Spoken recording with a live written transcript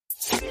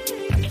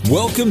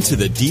Welcome to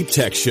the Deep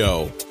Tech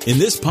Show. In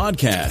this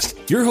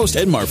podcast, your host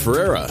Edmar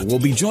Ferreira will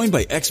be joined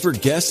by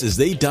expert guests as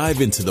they dive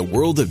into the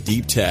world of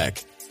deep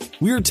tech.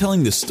 We are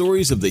telling the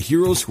stories of the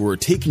heroes who are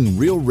taking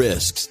real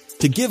risks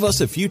to give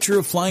us a future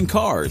of flying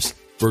cars,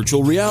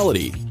 virtual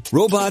reality,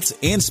 robots,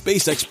 and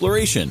space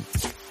exploration.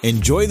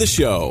 Enjoy the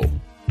show.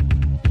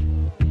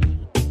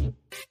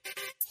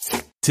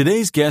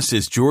 Today's guest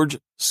is George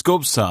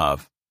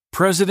Skoptsov,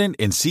 President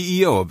and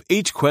CEO of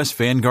HQuest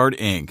Vanguard,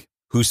 Inc.,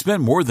 who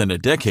spent more than a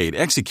decade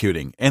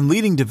executing and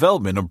leading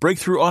development of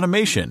breakthrough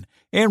automation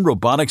and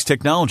robotics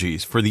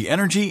technologies for the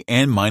energy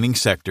and mining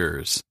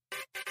sectors.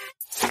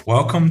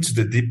 Welcome to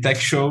the Deep Tech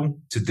Show.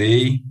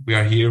 Today, we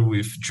are here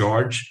with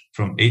George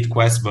from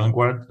HQuest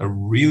Vanguard, a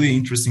really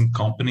interesting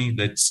company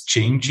that's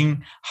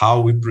changing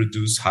how we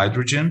produce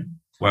hydrogen.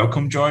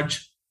 Welcome,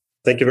 George.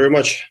 Thank you very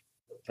much.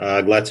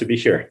 Glad to be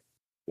here.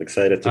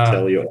 Excited to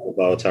tell you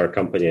about our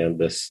company and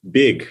this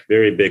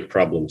very big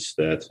problems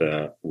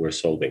that we're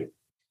solving.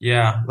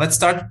 Yeah, let's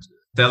start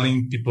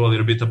telling people a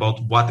little bit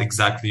about what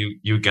exactly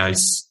you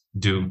guys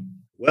do.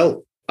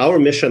 Well, our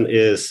mission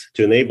is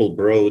to enable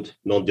broad,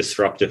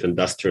 non-disruptive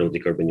industrial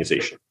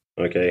decarbonization.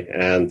 Okay,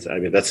 and I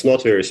mean, that's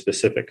not very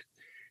specific,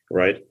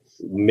 right?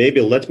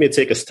 Maybe let me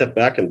take a step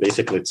back and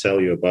basically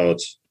tell you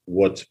about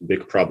what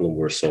big problem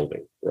we're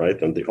solving,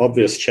 right? And the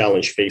obvious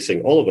challenge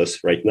facing all of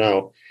us right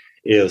now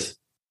is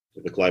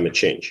the climate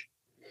change.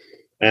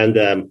 And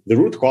the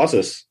root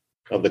causes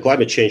of the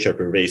climate change are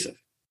pervasive,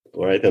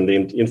 right? And the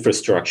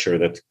infrastructure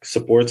that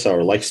supports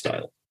our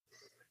lifestyle.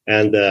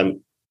 And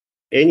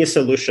any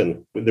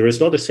solution, there is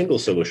not a single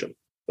solution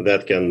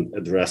that can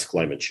address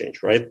climate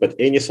change, right? But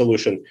any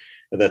solution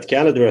that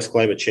can address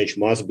climate change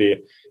must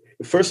be,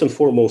 first and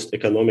foremost,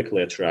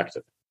 economically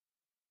attractive,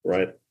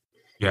 right?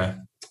 Yeah.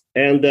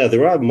 And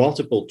there are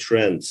multiple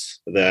trends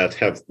that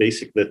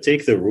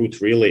take the root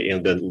really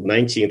in the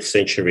 19th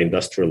century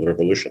industrial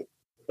revolution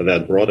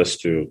that brought us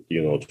to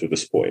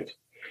this point,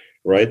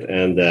 right?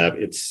 And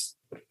it's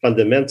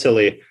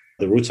fundamentally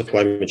the roots of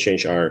climate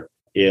change are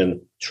in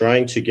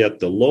trying to get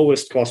the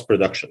lowest cost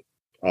production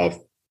of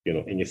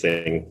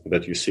anything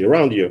that you see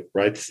around you,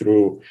 right?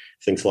 Through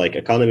things like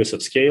economies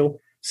of scale,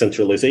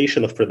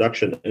 centralization of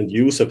production, and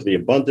use of the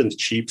abundant,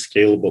 cheap,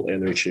 scalable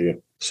energy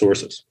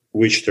sources,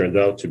 which turned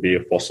out to be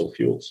fossil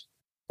fuels,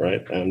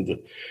 right? And,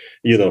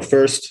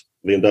 first,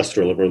 the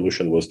Industrial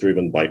Revolution was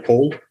driven by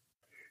coal,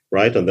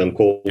 right? And then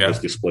coal was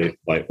displaced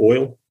by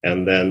oil.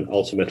 And then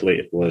ultimately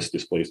it was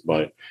displaced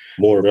by,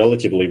 more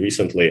relatively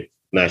recently,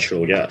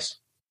 natural gas,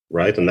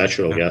 right? And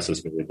natural gas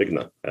is very big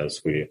now,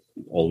 as we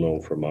all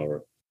know from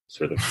our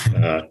sort of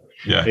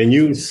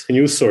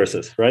news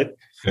sources, right?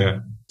 Yeah.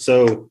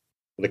 So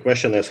the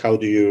question is, how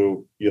do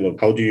you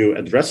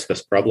address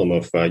this problem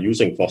of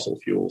using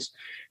fossil fuels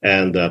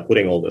and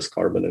putting all this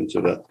carbon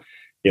into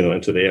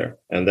the air?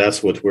 And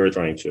that's what we're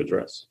trying to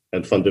address.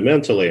 And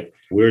fundamentally,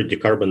 we're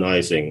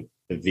decarbonizing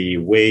the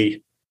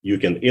way you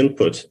can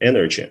input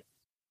energy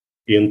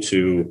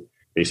into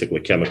basically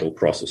chemical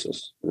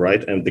processes,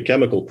 right? And the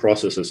chemical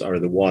processes are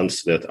the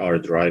ones that are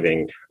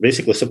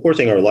basically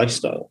supporting our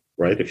lifestyle,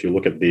 right? If you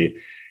look at the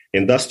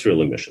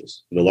industrial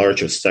emissions, the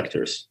largest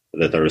sectors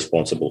that are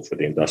responsible for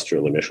the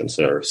industrial emissions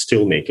are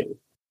steel making,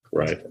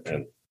 right?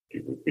 And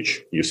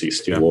which you see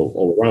steel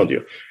all around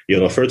you.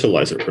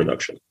 Fertilizer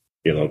production.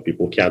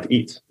 People can't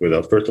eat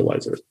without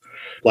fertilizers.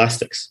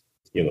 Plastics,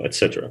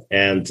 etc.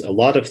 And a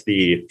lot of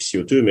the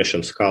CO2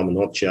 emissions come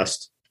not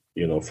just,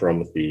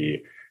 from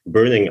the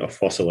burning of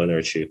fossil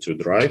energy to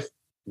drive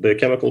the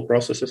chemical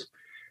processes,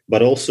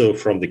 but also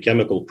from the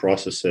chemical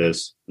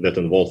processes that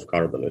involve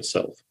carbon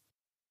itself.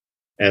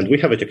 And we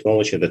have a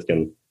technology that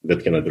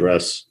can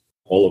address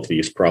all of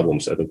these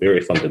problems at a very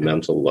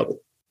fundamental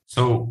level.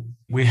 So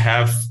we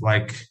have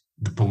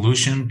the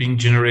pollution being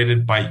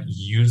generated by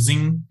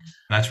using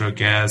natural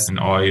gas and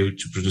oil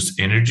to produce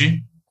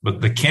energy,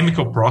 but the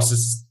chemical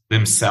processes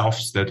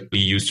themselves that we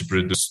use to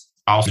produce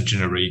also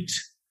generate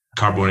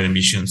carbon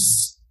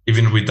emissions,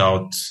 even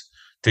without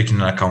taking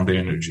into account the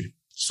energy.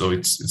 So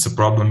it's a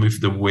problem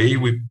with the way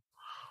we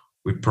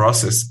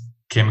process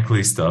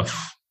chemically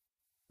stuff,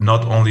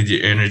 not only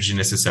the energy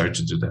necessary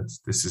to do that.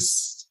 This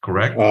is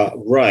correct?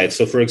 Right.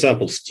 So, for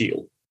example,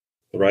 steel,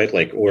 right?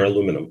 Or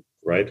aluminum,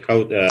 right?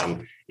 How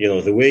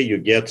the way you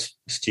get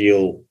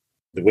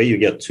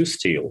to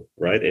steel,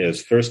 right,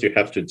 is first you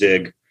have to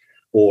dig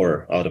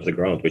ore out of the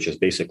ground, which is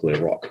basically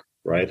rock,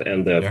 right?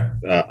 And the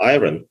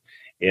iron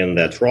in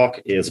that rock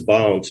is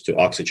bound to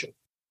oxygen.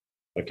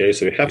 Okay,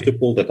 so you have to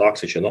pull that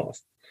oxygen off.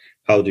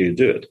 How do you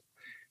do it?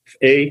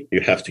 A,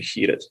 you have to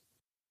heat it,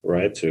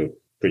 right, to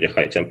pretty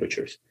high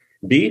temperatures.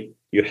 B,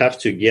 you have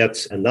to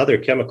get another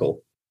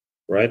chemical,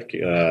 right,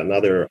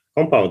 another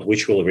compound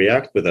which will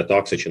react with that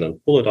oxygen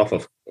and pull it off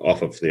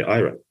of the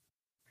iron.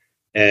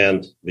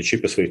 And the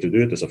cheapest way to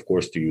do it is, of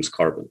course, to use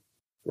carbon,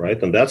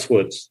 right? And that's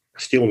what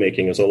steel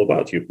making is all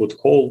about. You put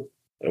coal,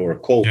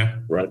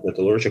 right,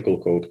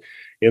 metallurgical coke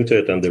into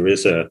it, and the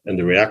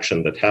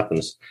reaction that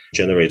happens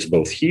generates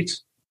both heat,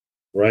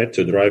 right,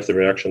 to drive the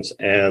reactions,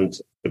 and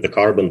the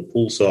carbon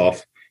pulls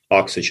off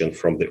oxygen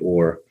from the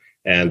ore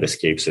and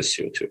escapes as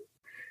CO2.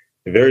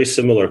 A very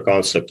similar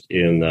concept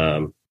in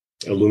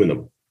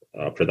aluminum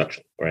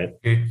production, right?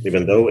 Okay.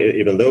 Even though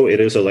it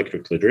is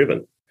electrically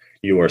driven,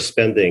 you're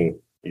spending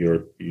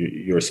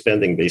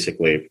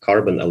basically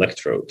carbon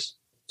electrodes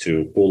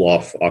to pull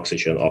off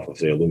oxygen off of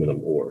the aluminum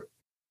ore.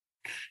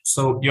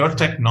 So your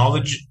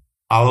technology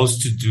allows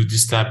to do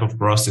this type of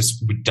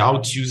process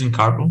without using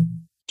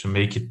carbon to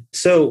make it.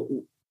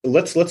 So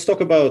let's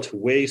talk about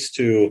ways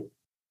to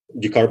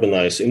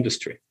decarbonize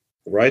industry,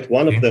 right?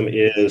 One of them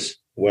is,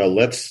 well,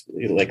 let's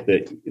like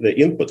the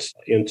inputs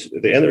into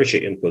the energy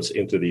inputs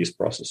into these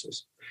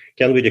processes.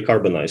 Can we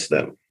decarbonize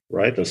them,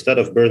 right? Instead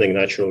of burning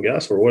natural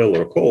gas or oil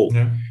or coal,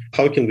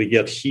 how can we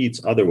get heat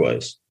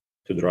otherwise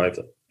to drive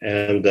them?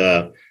 And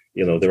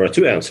there are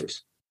two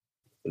answers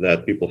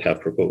that people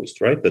have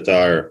proposed, right? That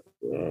are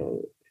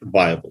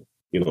viable,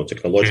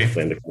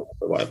 technologically and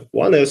economically viable.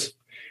 One is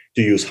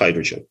to use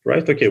hydrogen,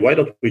 right? Okay, why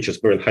don't we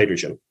just burn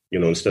hydrogen,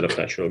 instead of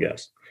natural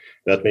gas?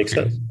 That makes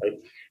sense, right?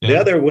 Yeah. The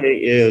other way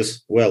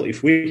is, well,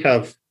 if we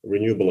have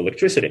renewable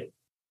electricity,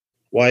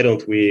 why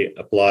don't we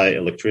apply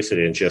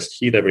electricity and just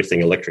heat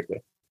everything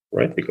electrically,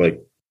 right? Because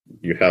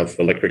you have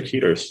electric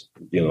heaters,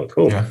 at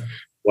home. Yeah.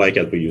 Why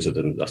can't we use it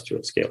at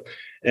industrial scale?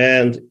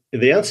 And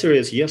the answer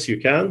is yes, you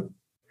can,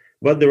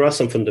 but there are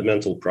some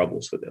fundamental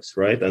problems with this,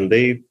 right? And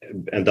they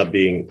end up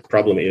being,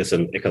 problem is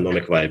an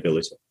economic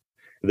viability.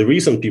 The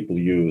reason people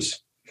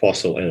use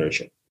fossil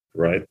energy,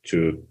 right,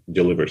 to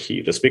deliver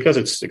heat is because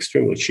it's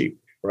extremely cheap,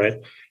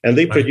 right? And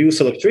they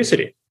produce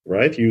electricity,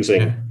 right,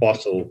 using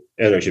fossil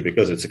energy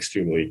because it's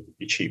extremely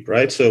cheap,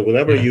 right? So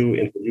whenever you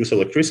introduce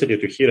electricity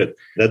to heat it,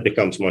 that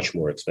becomes much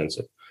more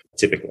expensive,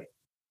 typically,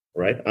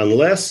 right?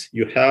 Unless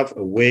you have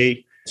a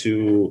way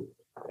to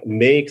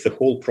make the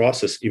whole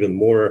process even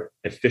more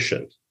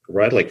efficient,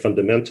 right? Like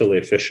fundamentally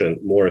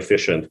efficient, more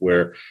efficient,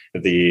 where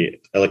the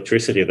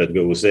electricity that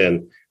goes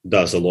in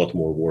does a lot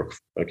more work.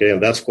 Okay.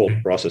 And that's called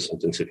process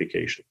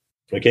intensification.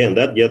 Okay. And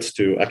that gets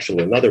to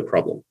actually another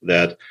problem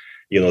that,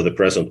 the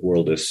present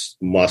world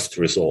must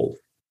resolve,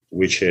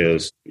 which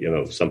is,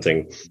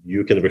 something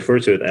you can refer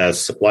to it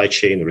as supply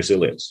chain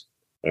resilience.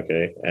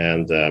 Okay.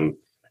 And,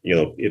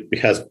 it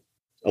has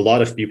a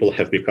lot of people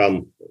have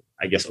become,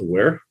 I guess,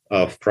 aware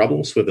of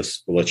problems with the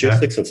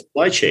logistics and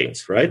supply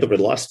chains, right, over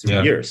the last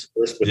 3 years.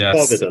 First with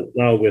COVID and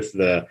now with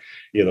the,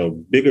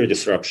 bigger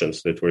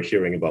disruptions that we're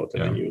hearing about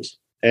in the news.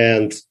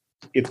 And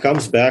it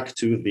comes back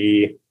to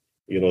the,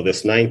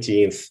 this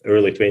 19th,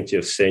 early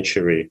 20th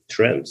century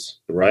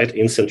trends, right,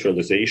 in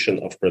centralization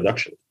of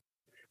production.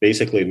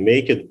 Basically,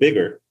 make it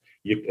bigger.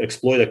 You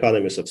exploit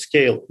economies of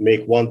scale,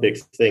 make one big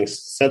thing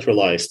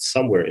centralized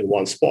somewhere in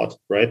one spot,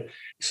 right,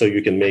 so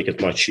you can make it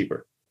much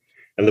cheaper.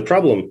 And the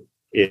problem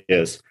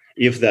is,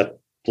 if that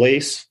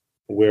place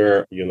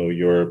where,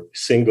 your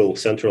single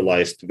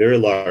centralized, very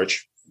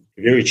large,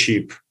 very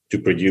cheap to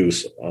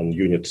produce on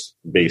units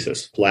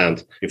basis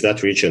plant, if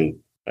that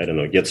region, I don't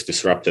know, gets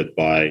disrupted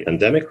by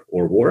pandemic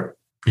or war,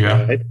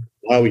 right,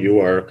 now you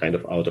are kind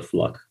of out of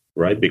luck,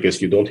 right?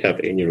 Because you don't have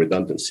any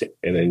redundancy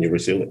and any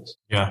resilience.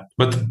 Yeah,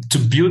 but to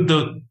build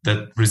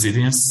that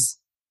resilience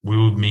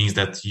will mean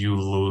that you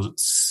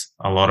lose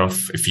a lot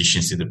of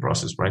efficiency in the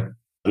process, right?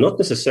 Not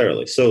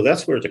necessarily. So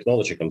that's where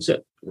technology comes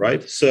in,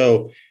 right?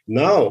 So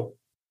now,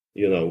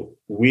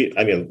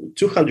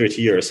 200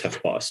 years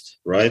have passed,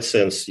 right?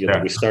 Since,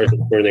 we started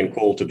burning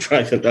coal to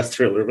drive the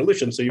Industrial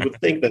Revolution. So you would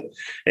think that,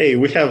 hey,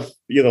 we have,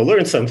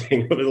 learned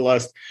something over the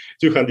last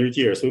 200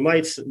 years. We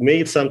might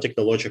made some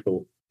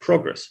technological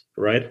progress,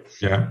 right?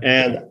 Yeah.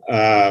 And,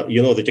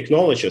 the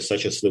technologies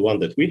such as the one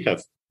that we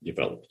have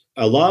developed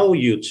allow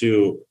you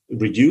to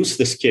reduce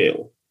the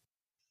scale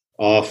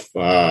of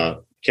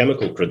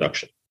chemical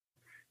production,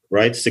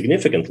 right,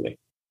 significantly,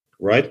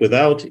 right,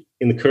 without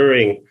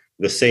incurring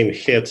the same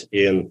hit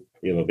in,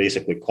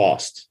 basically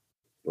cost,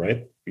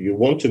 right? You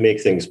want to make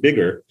things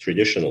bigger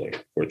traditionally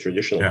for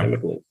traditional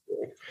chemical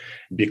engineering,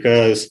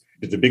 because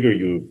the bigger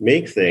you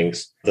make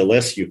things, the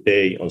less you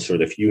pay on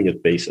sort of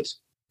unit basis,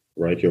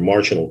 right? Your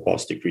marginal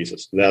cost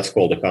decreases. That's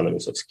called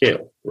economies of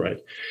scale, right?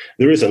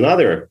 There is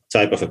another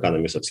type of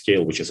economies of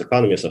scale, which is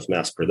economies of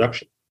mass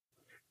production,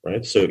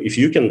 right? So if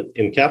you can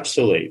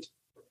encapsulate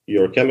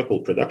your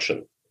chemical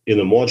production in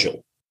a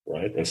module,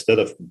 right? Instead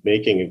of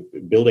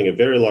building a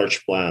very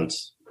large plant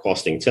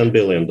costing $10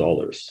 billion,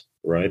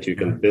 right? You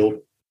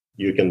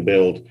can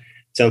build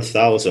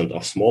 10,000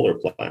 of smaller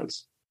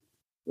plants,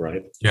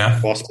 right? Yeah.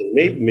 Costing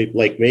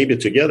maybe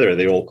together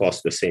they all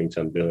cost the same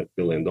 $10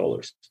 billion.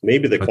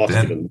 Maybe they cost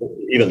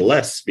even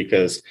less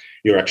because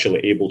you're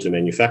actually able to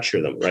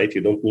manufacture them, right?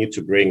 You don't need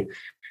to bring,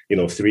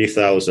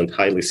 3,000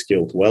 highly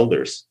skilled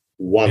welders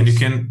once. And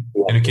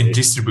you can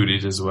distribute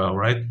it as well,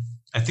 right?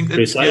 I think that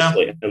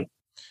precisely. Yeah.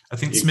 I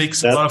think this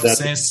makes a lot of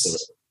sense.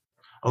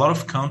 A lot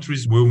of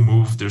countries will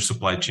move their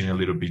supply chain a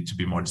little bit to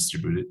be more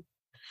distributed.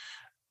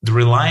 The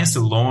reliance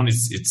alone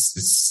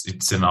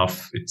it's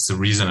enough. It's a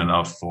reason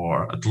enough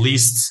for at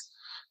least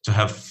to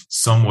have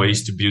some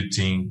ways to build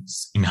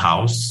things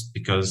in-house,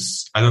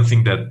 because I don't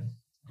think that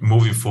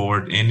moving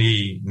forward,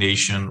 any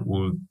nation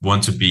would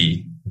want to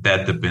be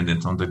that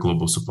dependent on the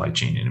global supply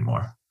chain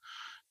anymore.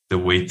 The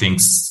way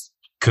things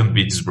can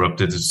be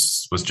disrupted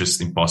was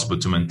just impossible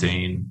to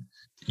maintain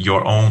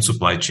your own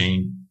supply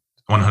chain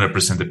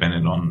 100%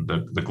 dependent on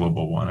the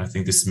global one. I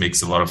think this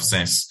makes a lot of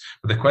sense.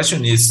 But the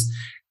question is,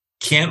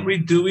 can we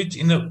do it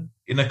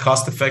in a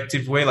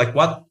cost-effective way? Like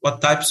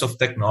what types of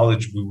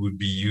technology we would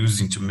be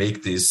using to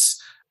make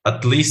this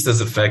at least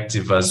as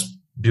effective as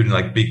building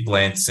like big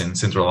plants and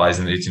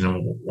centralizing it in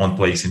one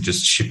place and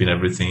just shipping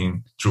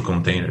everything through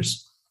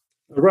containers?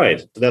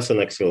 Right. That's an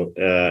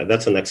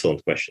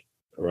excellent question.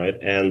 Right.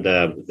 And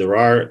there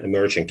are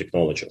emerging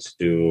technologies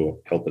to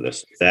help with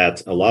this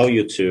that allow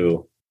you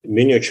to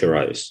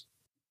miniaturize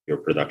your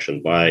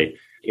production by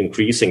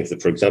increasing,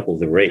 for example,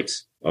 the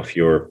rates of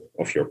your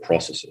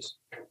processes.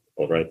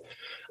 All right.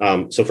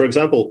 So, for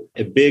example,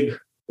 a big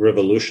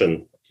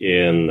revolution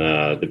in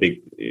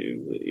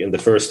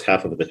the first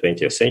half of the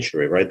 20th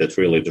century, right, that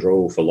really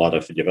drove a lot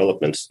of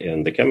developments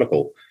in the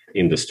chemical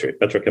industry,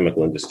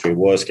 petrochemical industry,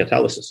 was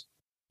catalysis.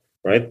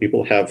 Right.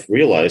 People have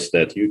realized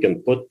that you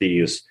can put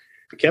these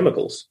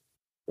chemicals,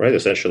 right,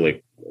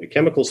 essentially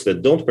chemicals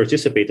that don't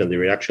participate in the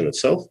reaction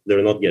itself.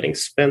 They're not getting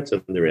spent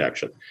in the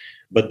reaction,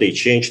 but they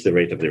change the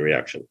rate of the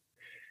reaction.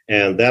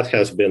 And that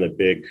has been a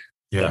big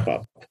step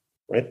up,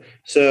 right?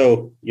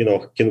 So,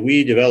 can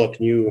we develop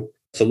new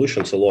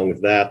solutions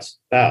along that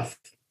path,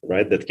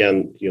 right, that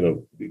can,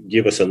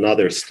 give us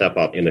another step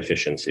up in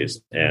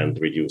efficiencies and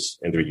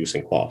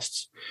reducing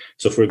costs?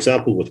 So, for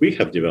example, what we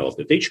have developed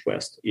at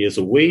HQuest is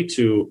a way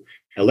to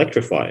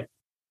electrify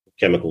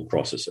chemical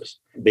processes.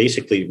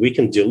 Basically, we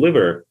can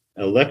deliver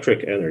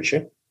electric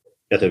energy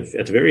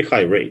at very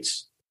high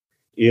rates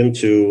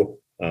into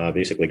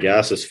basically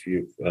gases,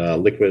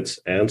 liquids,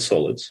 and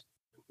solids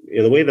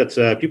in a way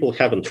that people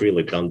haven't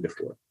really done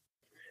before.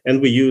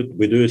 And we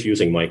do it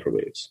using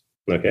microwaves.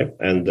 Okay,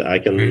 and I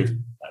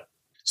can.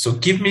 So,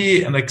 give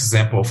me an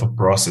example of a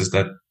process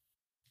that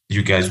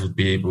you guys would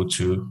be able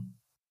to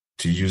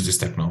use this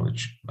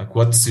technology. Like,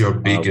 what's your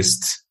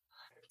biggest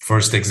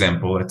first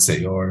example, let's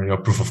say, or your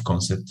proof of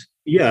concept?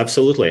 Yeah,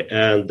 absolutely.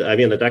 And I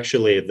mean,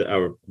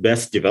 our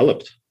best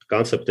developed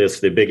concept is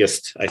the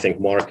biggest, I think,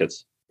 market,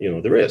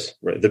 there is,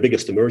 right? The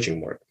biggest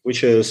emerging market,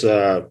 which is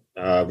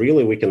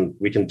really we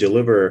can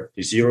deliver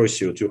zero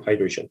CO2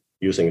 hydrogen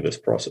using this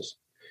process,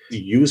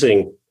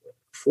 using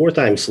 4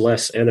 times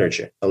less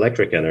energy,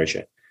 electric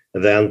energy,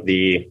 than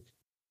the,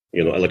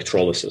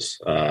 electrolysis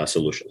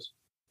solutions.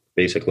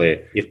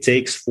 Basically, it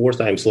takes 4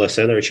 times less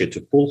energy to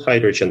pull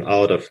hydrogen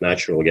out of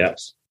natural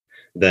gas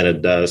than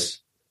it does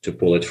to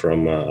pull it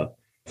from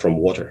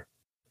water.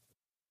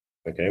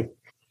 Okay,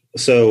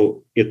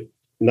 so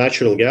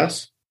natural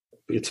gas,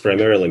 it's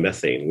primarily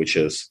methane, which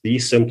is the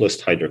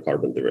simplest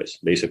hydrocarbon there is.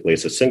 Basically,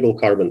 it's a single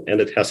carbon and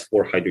it has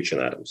 4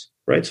 hydrogen atoms,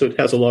 right? So it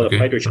has a lot of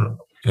hydrogen.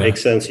 Yeah.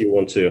 Makes sense. You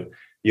want to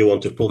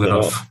pull that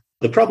off.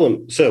 The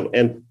problem,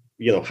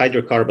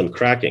 hydrocarbon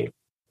cracking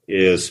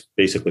is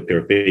basically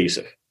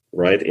pervasive,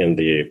 right, in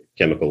the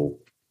chemical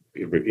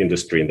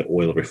industry, in the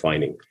oil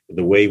refining.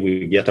 The way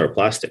we get our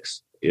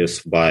plastics is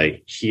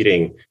by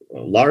heating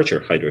larger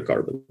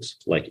hydrocarbons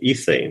like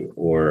ethane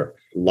or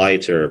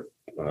lighter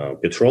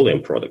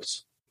petroleum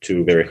products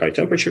to very high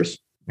temperatures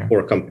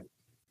or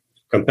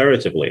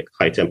comparatively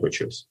high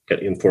temperatures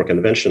for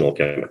conventional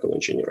chemical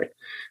engineering,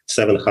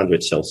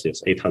 700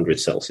 Celsius, 800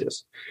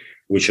 Celsius,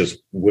 which is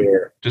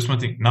where... Just one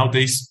thing.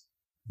 Nowadays,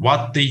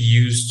 what they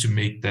use to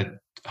make that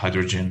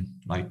hydrogen,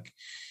 like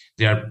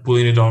they are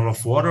pulling it out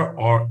of water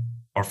or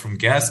from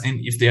gas? And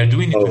if they are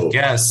doing it with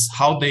gas,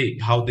 how they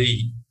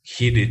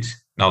heat it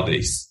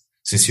nowadays?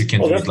 Since you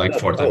can do it like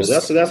 4 times.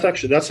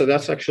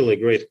 That's actually a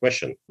great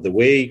question. The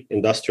way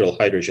industrial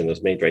hydrogen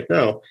is made right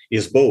now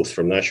is both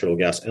from natural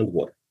gas and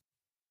water.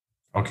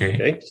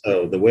 Okay.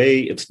 So the way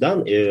it's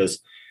done is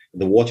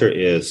the water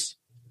is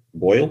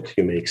boiled.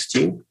 You make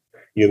steam.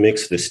 You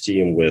mix the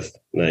steam with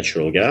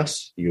natural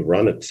gas. You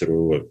run it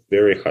through a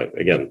very high,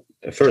 again,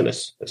 a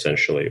furnace,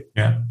 essentially.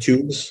 Yeah.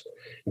 Tubes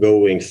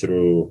going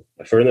through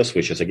a furnace,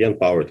 which is again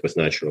powered with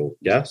natural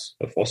gas,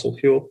 a fossil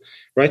fuel,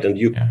 right? And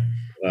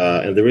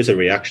and there is a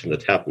reaction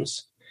that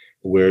happens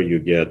where you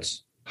get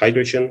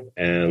hydrogen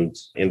and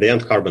in the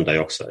end carbon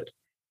dioxide.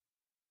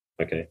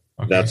 Okay.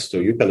 That's so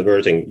you're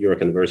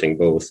converting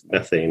both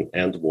methane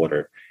and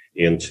water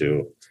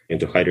into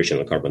hydrogen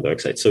and carbon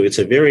dioxide. So it's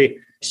a very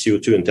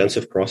CO2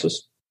 intensive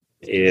process.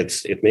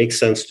 It makes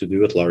sense to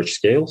do at large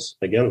scales.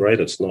 Again, right?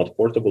 It's not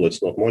portable.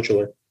 It's not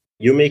modular.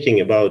 You're making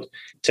about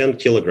 10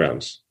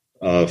 kilograms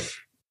of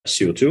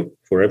CO2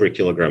 for every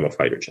kilogram of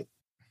hydrogen.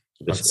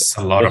 That's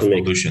a lot of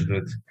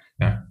pollution.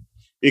 Yeah.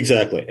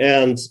 Exactly.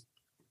 And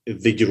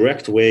the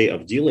direct way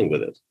of dealing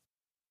with it,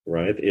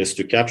 right, is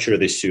to capture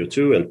the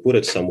CO2 and put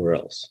it somewhere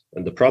else.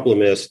 And the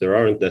problem is there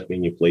aren't that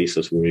many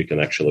places where you can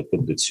actually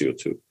put the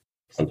CO2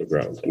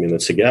 underground. I mean,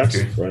 it's a gas,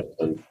 right?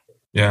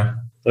 Yeah.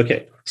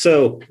 Okay.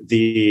 So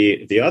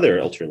the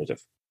other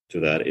alternative to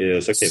that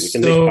is, we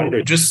can make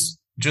hydrogen.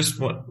 Just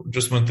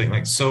one thing.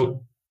 Like,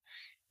 so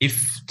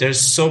if there's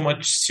so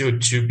much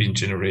CO2 being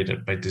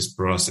generated by this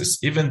process,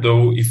 even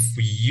though if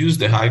we use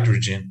the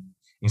hydrogen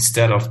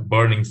instead of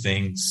burning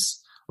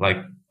things like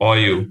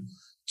oil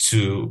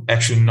to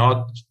actually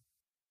not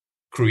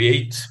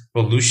create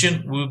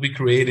pollution, we'll be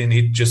creating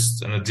it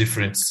just in a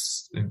different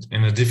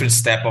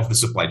step of the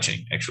supply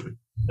chain, actually.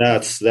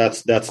 That's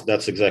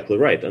exactly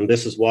right. And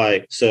this is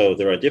why, so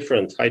there are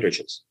different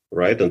hydrogens,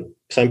 right? And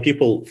some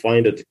people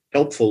find it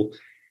helpful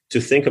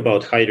to think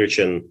about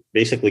hydrogen,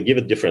 basically give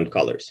it different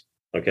colors.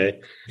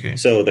 Okay.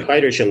 So the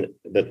hydrogen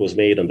that was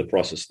made in the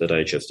process that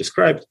I just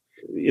described,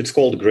 it's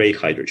called gray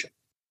hydrogen.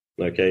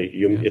 Okay.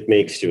 It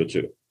makes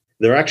CO2.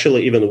 There are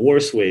actually even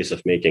worse ways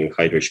of making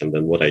hydrogen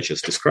than what I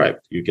just described.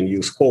 You can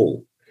use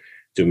coal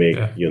to make,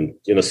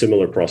 in a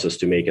similar process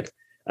to make it.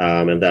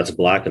 And that's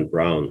black and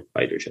brown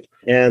hydrogen.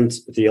 And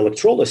the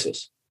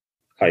electrolysis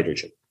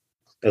hydrogen,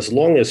 as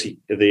long as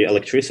the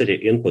electricity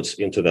inputs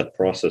into that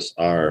process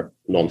are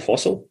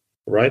non-fossil,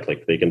 right?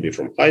 Like they can be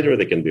from hydro,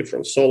 they can be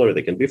from solar,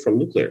 they can be from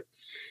nuclear.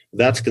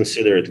 That's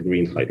considered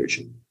green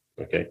hydrogen.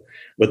 Okay.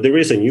 But there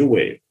is a new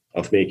way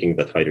of making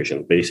that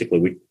hydrogen.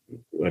 Basically,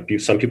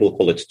 some people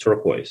call it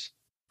turquoise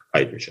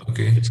hydrogen,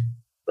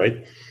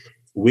 right?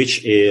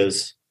 Which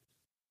is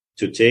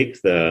to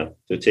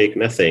take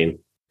methane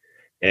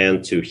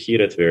and to heat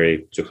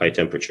it to high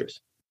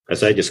temperatures.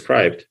 As I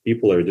described,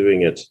 people are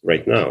doing it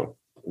right now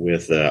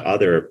with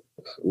other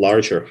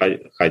larger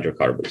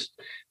hydrocarbons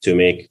to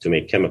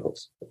make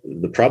chemicals.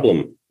 The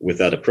problem with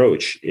that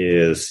approach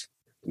is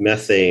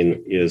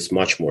methane is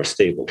much more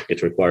stable.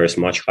 It requires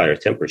much higher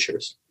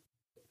temperatures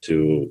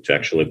to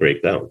actually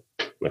break down.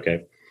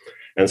 Okay,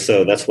 and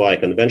so that's why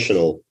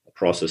conventional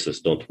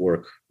processes don't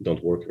work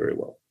very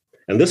well.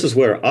 And this is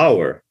where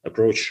our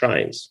approach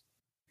shines,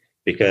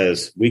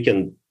 because we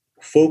can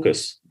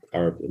focus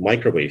our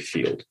microwave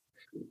field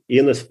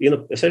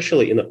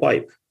essentially in a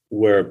pipe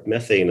where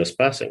methane is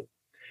passing,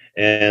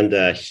 and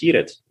heat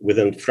it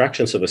within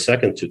fractions of a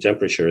second to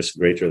temperatures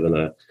greater than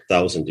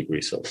 1,000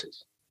 degrees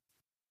Celsius.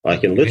 I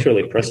can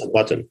literally press a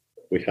button.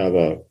 We have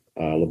a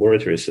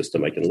laboratory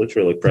system. I can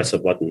literally press a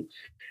button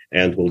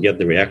and we'll get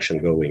the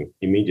reaction going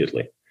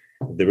immediately.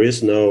 There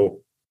is no,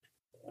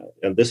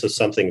 and this is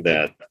something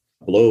that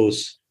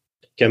blows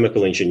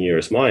chemical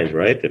engineers' mind,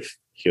 right? If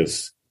he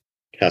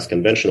has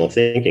conventional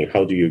thinking,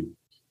 how do you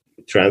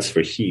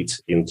transfer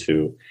heat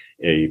into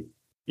a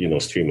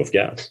stream of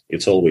gas?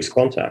 It's always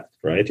contact,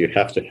 right? You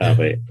have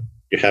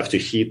to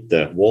heat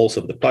the walls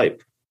of the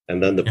pipe,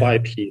 and then the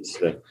pipe heats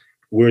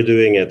we're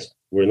doing it.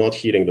 We're not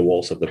heating the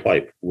walls of the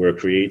pipe. We're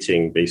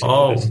creating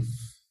basically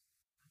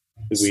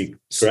we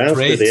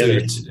transfer the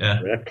energy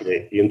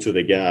directly into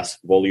the gas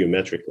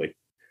volumetrically,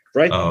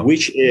 right?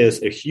 Which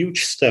is a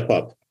huge step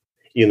up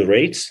in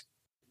rates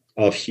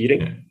of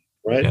heating,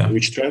 right? Yeah.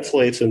 Which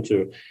translates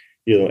into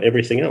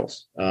everything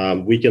else.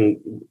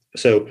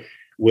 So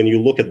when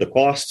you look at the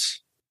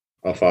costs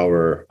of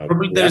our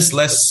probably there's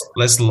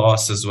less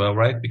loss as well,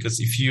 right? Because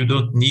if you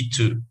don't need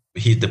to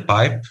heat the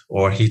pipe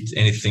or heat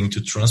anything to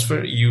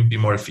transfer, you'll be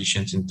more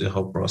efficient in the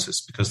whole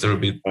process, because there will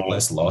be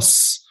less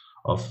loss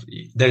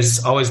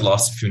there's always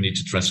loss if you need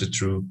to transfer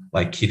through,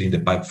 like heating the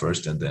pipe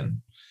first and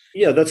then.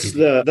 Yeah, that's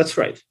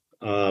right.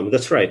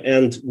 That's right.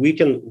 And we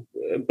can,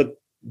 but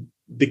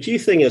the key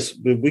thing is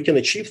we can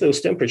achieve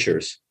those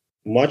temperatures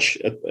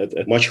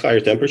at much higher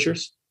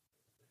temperatures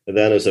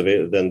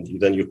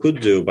than you could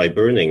do by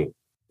burning,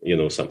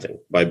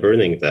 by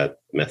burning that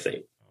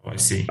methane. I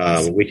see.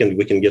 We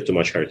can get to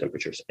much higher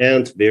temperatures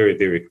and very,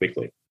 very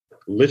quickly,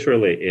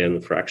 literally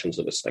in fractions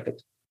of a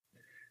second.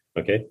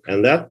 Okay,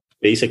 and that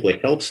basically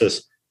helps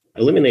us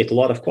eliminate a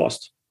lot of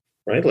cost,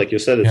 right? Like you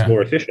said, it's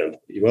more efficient.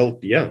 Well,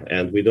 yeah,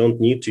 and we don't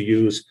need to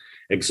use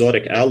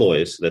exotic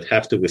alloys that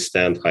have to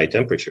withstand high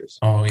temperatures.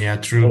 Oh, yeah,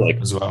 true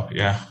as well.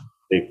 Yeah,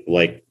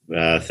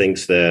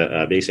 things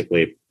that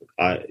basically,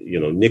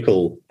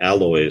 nickel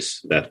alloys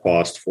that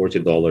cost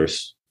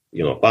 $40,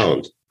 a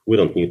pound. We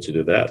don't need to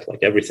do that. Like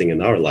everything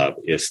in our lab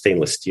is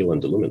stainless steel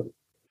and aluminum.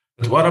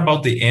 But what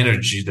about the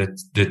energy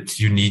that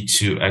you need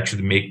to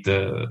actually make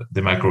the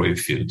microwave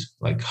field?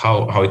 Like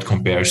how it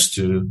compares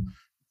to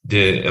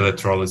the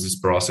electrolysis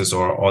process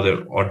or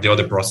the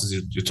other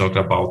processes you talk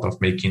about of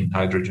making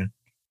hydrogen?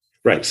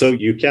 Right. So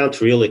you can't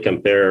really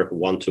compare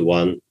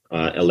one-to-one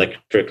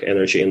electric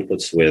energy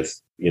inputs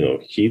with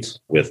heat,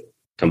 with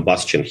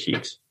combustion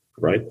heat,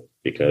 right?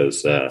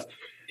 Because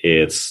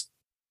it's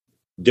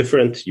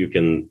different. You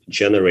can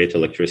generate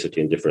electricity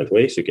in different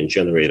ways. You can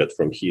generate it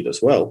from heat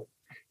as well,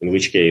 in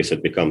which case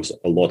it becomes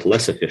a lot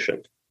less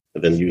efficient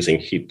than using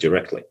heat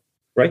directly,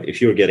 right? If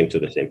you're getting to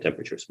the same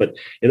temperatures. But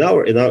in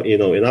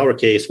our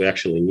case, we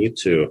actually need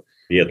to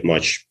be at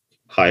much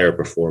higher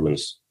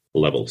performance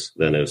levels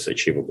than is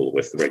achievable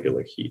with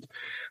regular heat.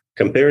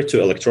 Compared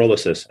to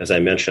electrolysis, as I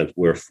mentioned,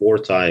 we're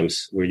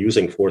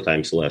using 4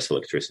 times less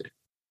electricity.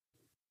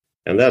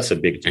 And that's a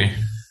big deal.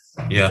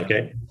 Yeah.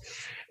 Okay.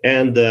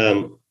 And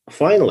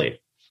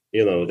finally,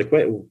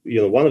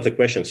 one of the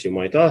questions you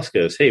might ask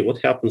is, hey,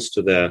 what happens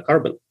to the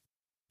carbon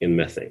in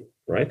methane,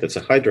 right? It's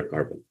a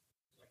hydrocarbon.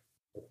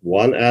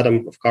 1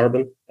 atom of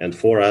carbon and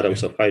 4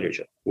 atoms of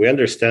hydrogen. We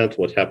understand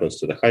what happens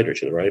to the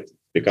hydrogen, right? It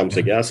becomes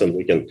a gas and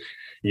we can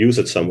use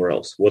it somewhere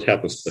else. What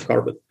happens to the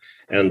carbon?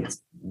 And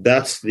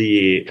that's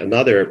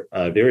another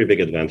very big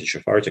advantage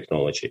of our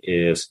technology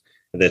is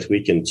that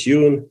we can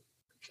tune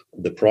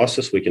the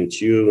process, we can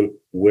tune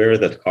where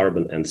that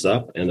carbon ends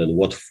up and in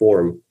what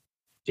form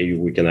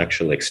we can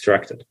actually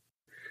extract it.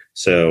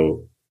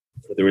 So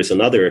there is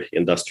another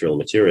industrial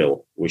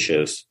material which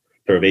is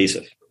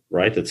pervasive,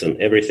 right? It's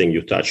in everything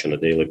you touch on a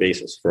daily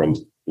basis, from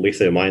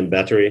lithium-ion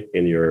battery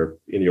in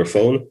your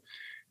phone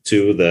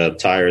to the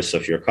tires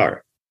of your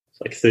car.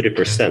 It's like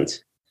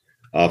 30%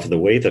 of the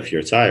weight of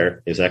your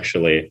tire is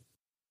actually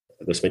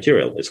this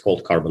material. It's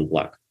called carbon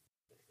black,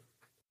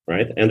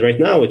 right? And right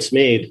now it's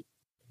made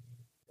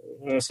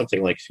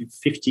something like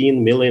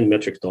 15 million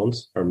metric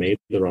tons are made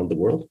around the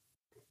world.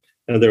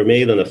 And they're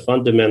made in a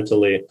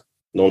fundamentally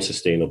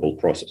non-sustainable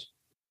process.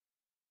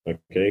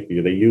 Okay,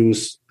 they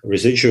use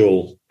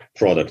residual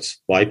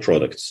products,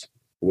 byproducts,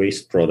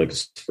 waste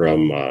products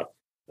from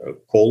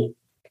coal,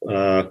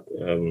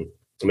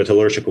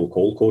 metallurgical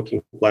coal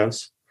coking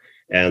plants,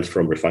 and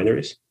from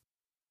refineries.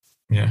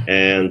 Yeah,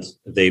 and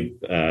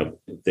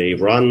they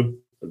run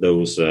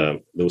those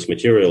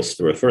materials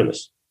through a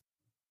furnace,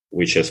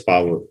 which is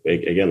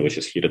which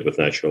is heated with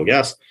natural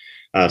gas.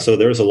 So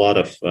there's a lot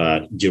of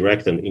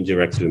direct and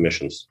indirect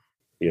emissions,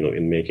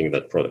 in making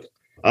that product.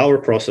 Our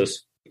process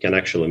can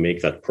actually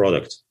make that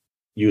product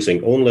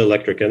using only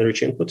electric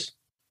energy inputs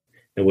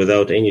and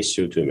without any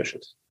CO2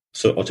 emissions.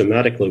 So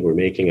automatically, we're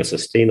making a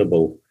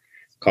sustainable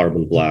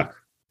carbon black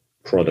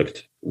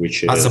product,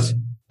 which is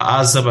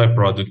as a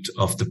byproduct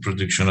of the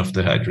production of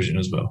the hydrogen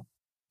as well.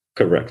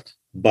 Correct,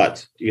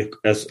 but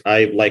as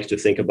I like to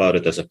think about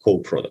it as a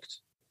co-product.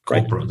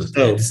 Co-product.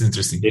 Right? So, this is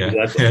interesting.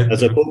 Exactly,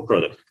 as a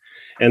co-product.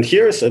 And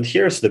here's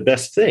the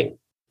best thing,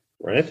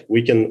 right?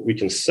 We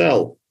can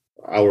sell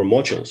our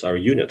modules, our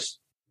units,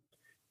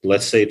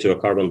 let's say to a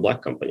carbon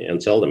black company,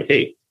 and tell them,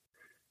 hey,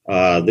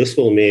 this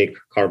will make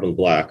carbon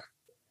black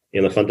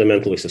in a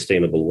fundamentally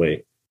sustainable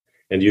way,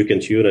 and you can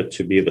tune it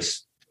to be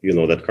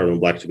that carbon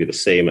black to be the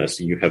same as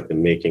you have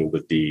been making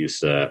with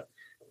these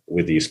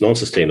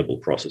non-sustainable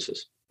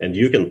processes, and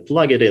you can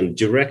plug it in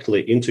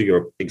directly into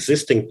your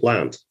existing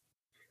plant,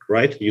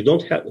 right?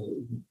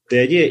 The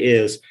idea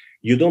is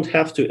you don't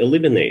have to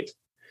eliminate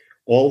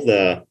all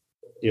the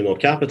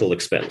capital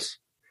expense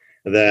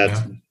that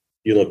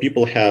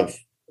people have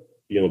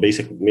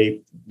basically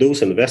made.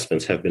 Those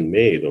investments have been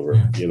made over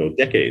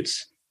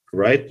decades,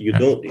 right? You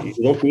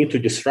don't need to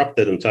disrupt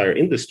that entire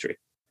industry.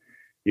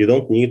 You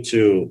don't need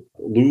to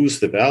lose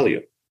the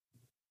value,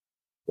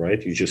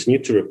 right? You just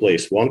need to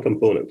replace one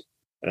component,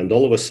 and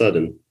all of a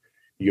sudden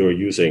you're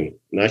using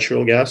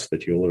natural gas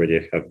that you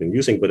already have been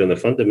using, but in a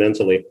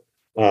fundamentally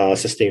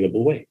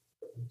sustainable way.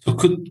 So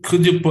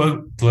could you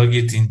plug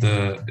it in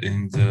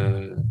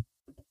the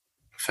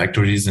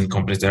factories and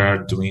companies that are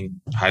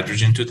doing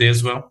hydrogen today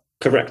as well?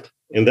 Correct.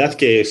 In that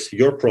case,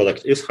 your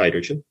product is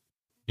hydrogen,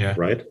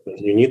 right? But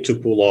you need to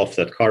pull off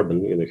that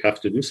carbon, and you have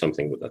to do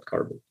something with that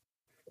carbon.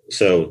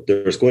 So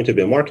there's going to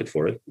be a market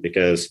for it,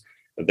 because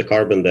the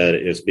carbon that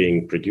is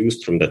being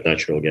produced from that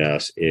natural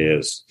gas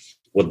is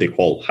what they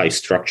call high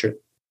structure,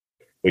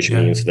 which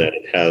means that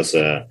it has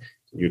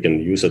you can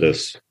use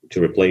it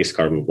to replace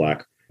carbon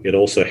black. It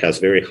also has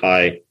very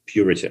high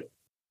purity,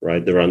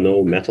 right? There are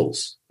no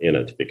metals in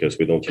it because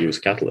we don't use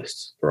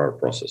catalysts for our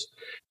process.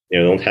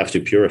 You don't have to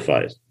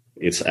purify it.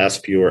 It's as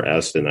pure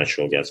as the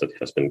natural gas that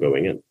has been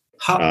going in.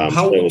 How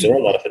there are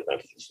a lot of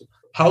advantages.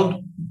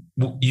 How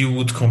you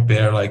would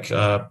compare,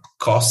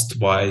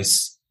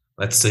 cost-wise,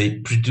 let's say,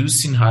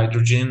 producing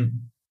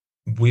hydrogen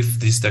with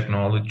this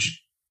technology,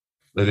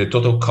 the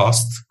total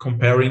cost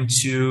comparing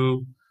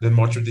to the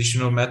more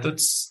traditional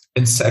methods?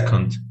 And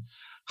second,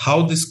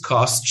 how this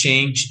cost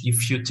change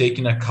if you take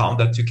in account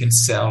that you can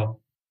sell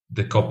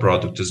the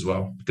co-product as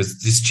well? Because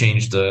this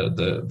changed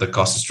the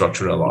cost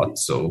structure a lot.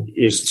 So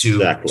it's two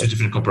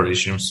different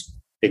comparisons.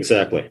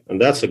 Exactly.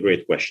 And that's a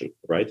great question,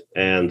 right?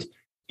 And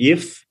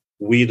if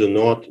we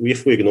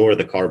ignore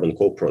the carbon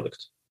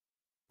co-product,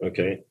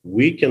 okay,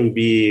 we're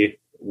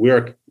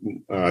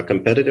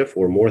competitive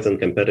or more than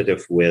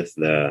competitive with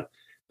the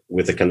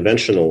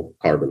conventional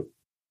carbon,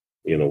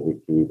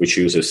 which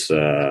uses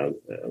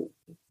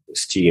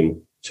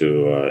steam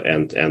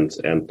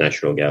and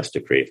natural gas to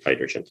create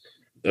hydrogen.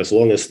 As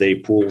long as they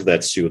pool that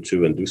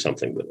CO2 and do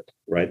something with it,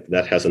 right?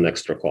 That has an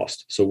extra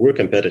cost. So we're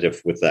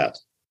competitive with that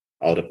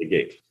out of the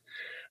gate.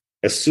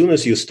 As soon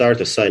as you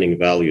start assigning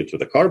value to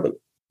the carbon,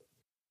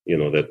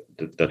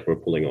 that we're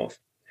pulling off,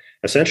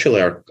 essentially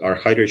our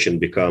hydrogen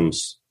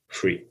becomes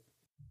free.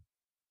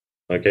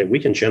 Okay, we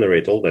can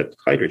generate all that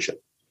hydrogen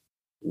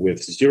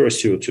with zero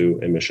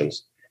CO2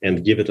 emissions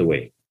and give it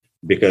away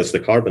because the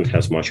carbon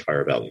has much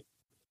higher value.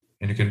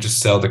 And you can just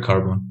sell the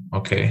carbon.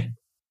 Okay.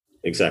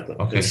 Exactly.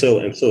 Okay.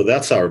 And so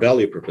that's our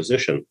value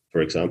proposition,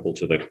 for example,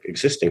 to the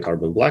existing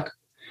carbon black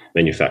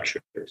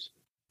manufacturers,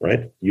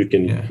 right? You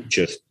can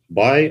just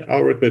buy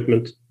our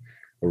equipment,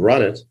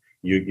 run it.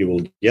 You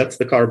will get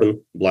the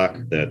carbon black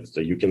that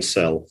you can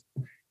sell,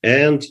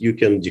 and you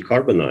can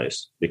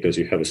decarbonize because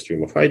you have a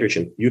stream of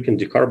hydrogen. You can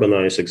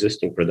decarbonize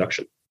existing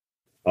production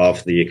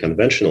of the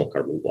conventional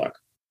carbon black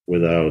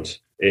without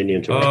any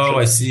interruption. Oh,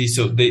 I see.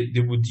 So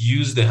they would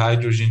use the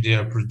hydrogen they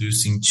are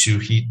producing to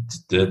heat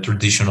the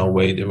traditional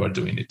way they were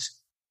doing it.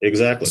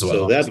 Exactly. Well.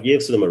 So that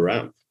gives them a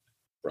ramp,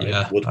 right?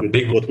 Yeah, What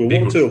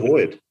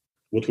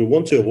we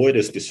want to avoid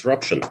is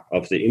disruption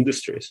of the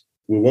industries.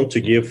 We want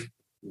to give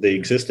the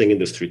existing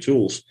industry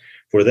tools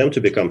for them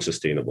to become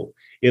sustainable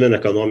in an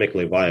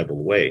economically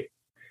viable way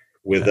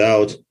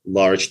without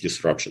large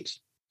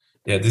disruptions.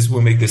 Yeah, this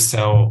will make the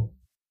sell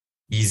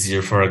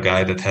easier for a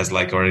guy that has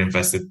like already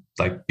invested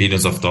like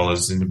billions of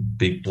dollars in a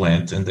big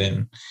plant, and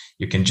then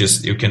you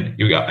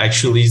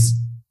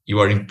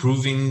are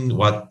improving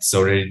what's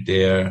already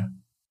there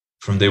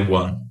from day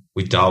one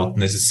without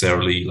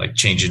necessarily like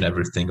changing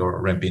everything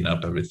or ramping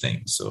up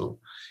everything. So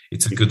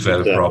it's a good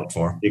value prop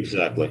for.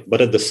 Exactly.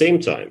 But at the same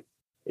time,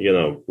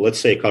 let's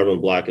say carbon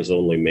black is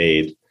only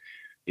made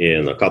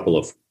in a couple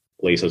of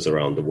places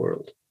around the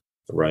world,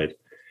 right?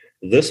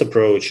 This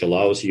approach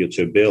allows you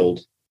to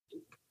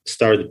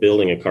start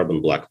building a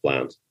carbon black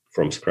plant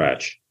from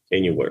scratch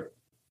anywhere.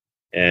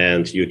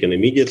 And you can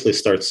immediately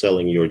start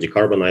selling your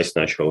decarbonized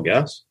natural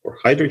gas or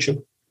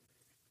hydrogen,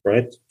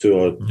 right,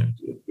 to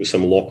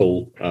some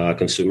local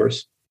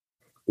consumers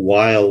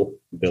while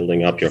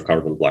building up your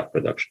carbon black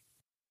production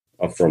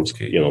from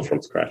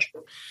scratch.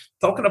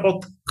 Talking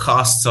about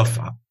costs of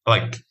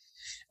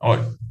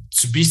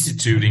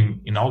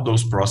substituting in all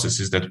those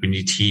processes that we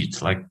need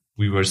heat, like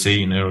we were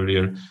saying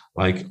earlier,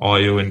 like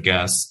oil and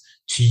gas,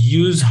 to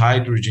use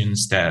hydrogen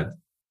instead,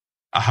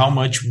 how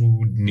much we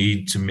would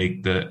need to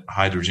make the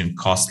hydrogen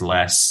cost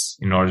less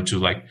in order to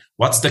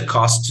what's the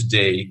cost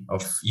today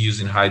of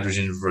using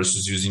hydrogen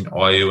versus using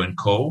oil and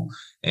coal?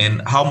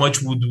 And how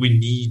much would we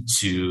need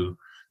to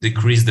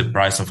decrease the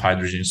price of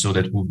hydrogen so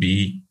that we'll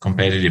be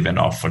competitive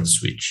enough for the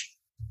switch?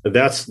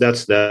 That's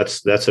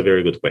a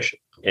very good question.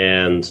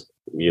 And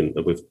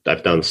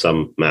I've done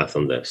some math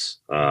on this.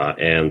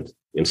 And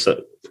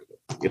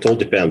it all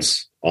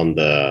depends on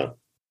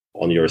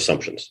your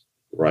assumptions,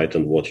 right?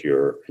 And what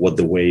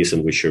the ways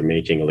in which you're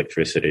making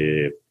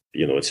electricity,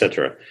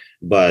 etc.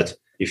 But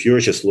if you're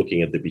just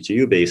looking at the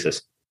BTU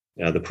basis,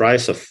 the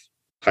price of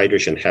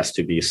hydrogen has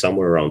to be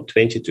somewhere around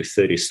 20 to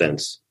 30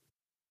 cents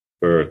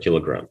per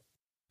kilogram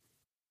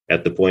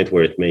at the point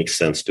where it makes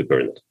sense to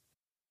burn it.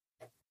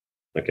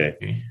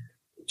 Okay.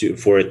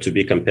 For it to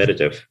be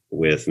competitive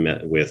with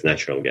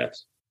natural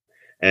gas.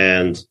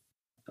 And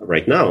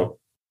right now,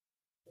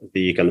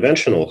 the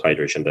conventional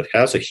hydrogen that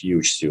has a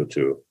huge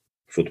CO2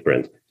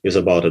 footprint is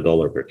about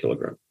 $1 per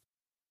kilogram.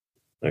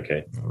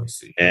 Okay. Oh, I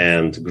see.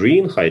 And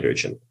green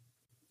hydrogen,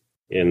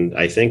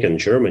 I think in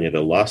Germany,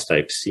 the last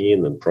I've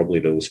seen, and probably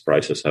those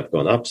prices have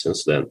gone up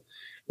since then,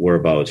 were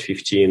about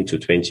 15 to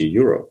 20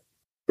 euro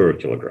per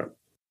kilogram.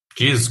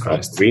 Jesus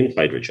Christ. Green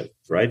hydrogen,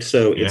 right?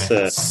 So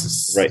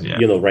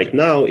right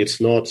now it's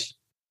not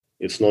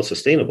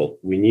sustainable.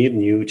 We need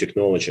new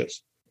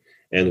technologies,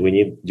 and we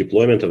need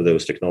deployment of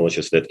those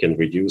technologies that can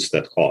reduce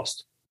that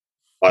cost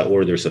by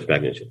orders of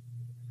magnitude.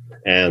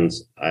 And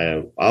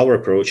our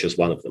approach is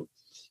one of them.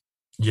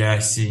 Yeah, I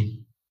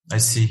see.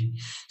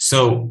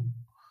 So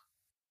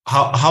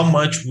how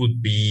much would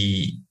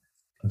be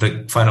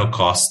the final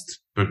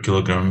cost per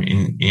kilogram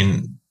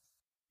in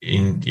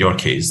your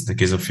case, the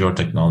case of your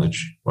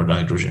technology or the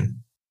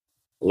hydrogen?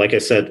 Like I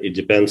said, it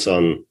depends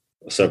on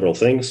several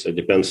things. It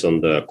depends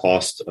on the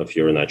cost of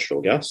your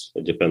natural gas.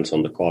 It depends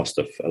on the cost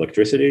of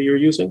electricity you're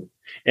using.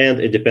 And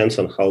it depends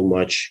on how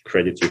much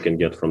credit you can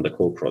get from the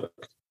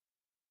co-product.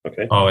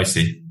 Okay. Oh, I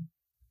see.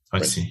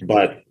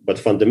 But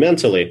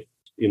fundamentally,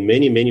 in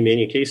many, many,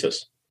 many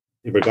cases,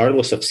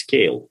 regardless of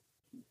scale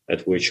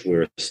at which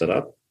we're set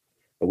up,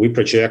 we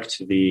project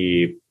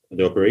the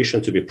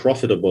operation to be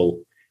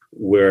profitable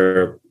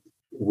where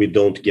we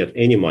don't get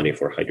any money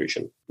for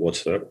hydrogen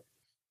whatsoever.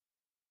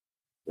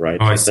 Right?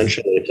 Oh,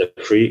 essentially,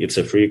 it's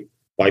a free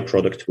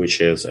byproduct which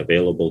is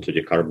available to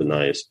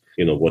decarbonize,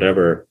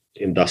 whatever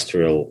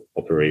industrial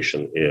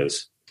operation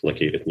is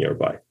located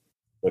nearby.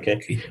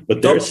 Okay,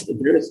 but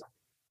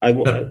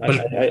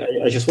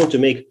I just want to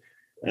make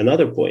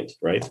another point,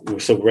 right?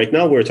 So right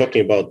now we're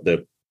talking about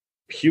the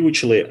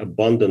hugely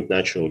abundant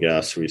natural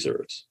gas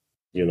reserves.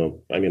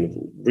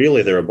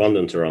 Really they're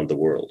abundant around the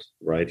world,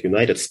 right?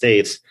 United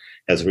States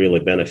has really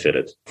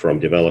benefited from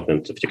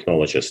development of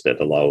technologies that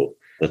allow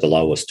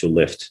us to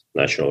lift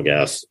natural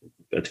gas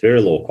at very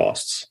low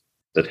costs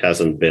that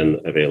hasn't been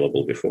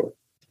available before.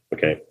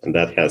 Okay, and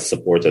that has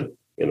supported,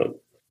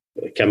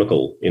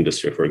 chemical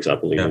industry, for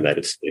example, in the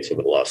United States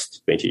over the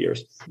last 20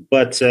 years.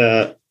 But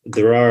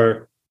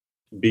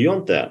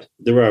beyond that,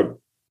 there are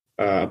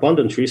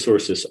abundant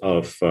resources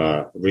of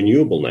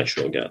renewable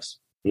natural gas,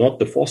 not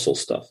the fossil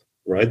stuff,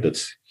 right?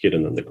 That's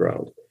hidden in the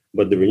ground,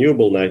 but the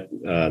renewable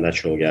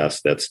natural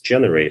gas that's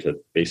generated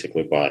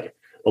basically by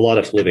a lot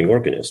of living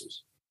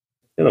organisms.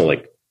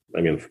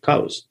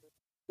 Cows,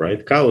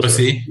 right? Cows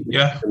are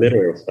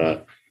emitter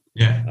of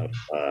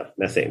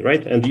methane,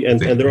 right? And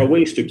there are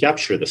ways to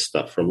capture this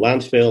stuff from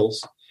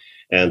landfills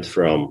and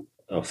from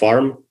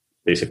farm,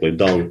 basically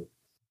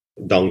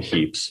dung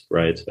heaps,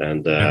 right?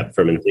 And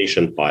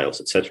fermentation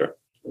piles, etc.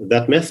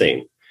 That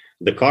methane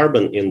the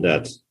carbon in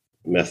that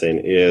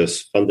methane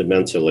is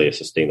fundamentally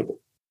sustainable,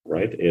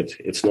 right?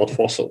 It's not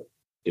fossil,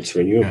 it's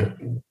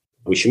renewable,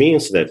 which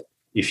means that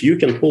if you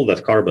can pull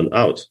that carbon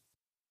out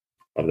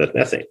of that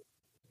methane,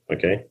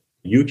 okay,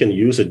 you can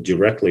use it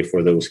directly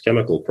for those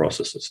chemical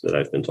processes that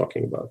I've been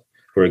talking about.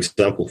 For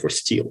example, for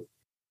steel,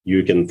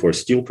 you can, for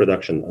steel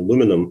production,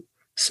 aluminum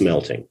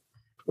smelting,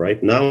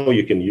 right? Now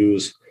you can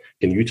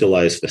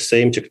utilize the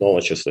same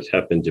technologies that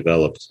have been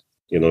developed,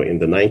 in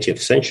the 19th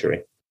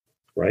century,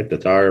 right?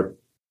 That are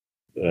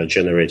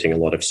generating a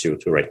lot of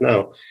CO2 right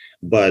now.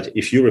 But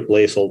if you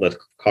replace all that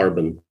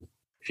carbon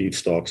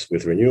feedstocks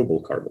with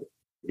renewable carbon,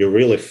 you're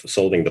really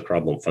solving the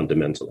problem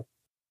fundamentally.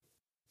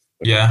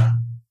 Okay?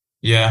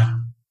 Yeah.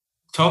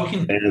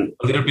 Talking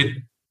a little bit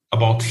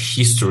about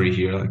history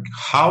here, like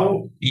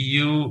how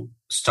you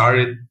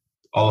started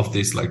all of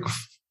this, like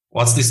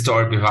what's the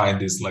story behind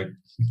this? Like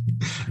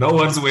no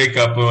one's wake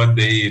up one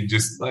day and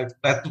just like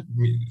let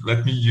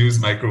me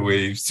use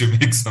microwaves to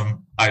make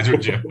some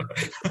hydrogen.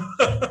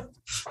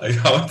 Like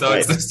how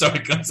does the story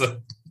comes up?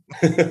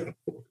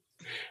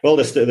 Well,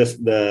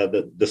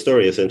 the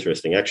story is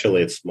interesting.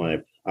 Actually, it's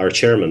our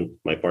chairman,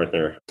 my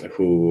partner,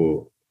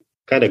 who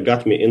kind of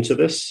got me into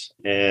this,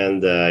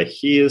 and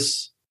he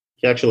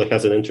actually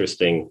has an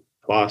interesting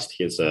past.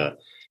 He is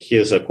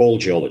a coal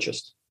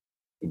geologist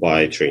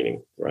by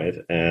training, right?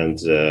 And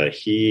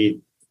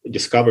he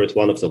discovered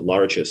one of the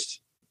largest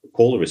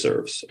coal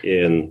reserves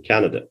in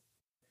Canada,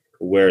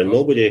 where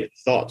nobody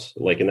thought,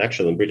 like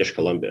in British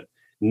Columbia,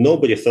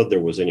 nobody thought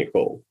there was any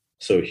coal.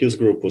 So his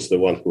group was the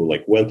one who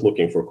went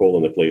looking for coal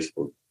in a place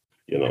where,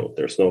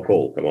 there's no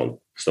coal. Come on,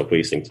 stop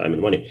wasting time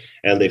and money.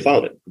 And they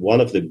found it,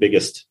 one of the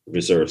biggest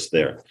reserves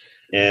there.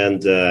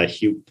 And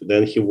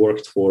he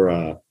worked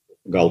for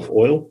Gulf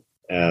Oil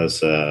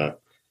as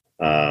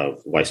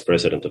vice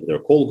president of their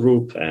coal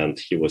group, and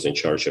he was in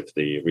charge of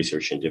the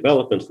research and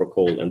development for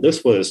coal. And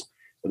this was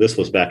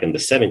back in the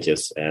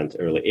 70s and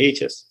early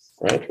 80s,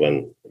 right,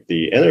 when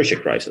the energy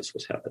crisis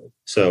was happening.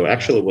 So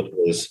actually what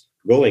was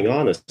going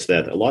on is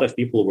that a lot of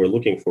people were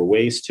looking for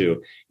ways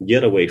to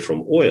get away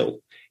from oil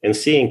and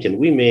seeing, can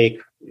we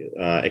make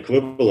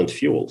equivalent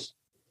fuels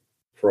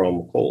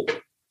from coal?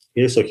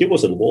 So he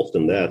was involved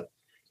in that,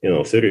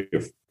 30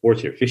 or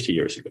 40 or 50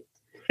 years ago.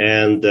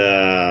 And,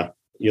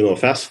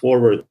 fast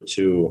forward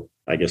to,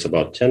 I guess,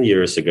 about 10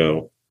 years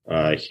ago,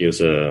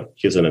 he's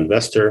an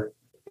investor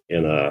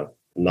in a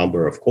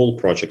number of coal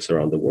projects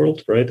around the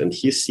world, right? And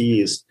he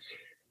sees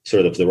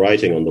sort of the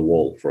writing on the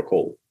wall for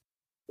coal.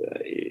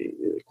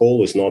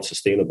 Coal is not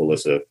sustainable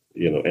as a,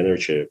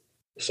 energy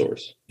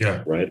source,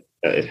 right?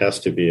 It has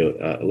to be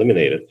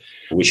eliminated,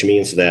 which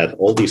means that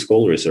all these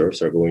coal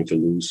reserves are going to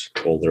lose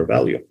all their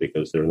value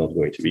because they're not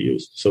going to be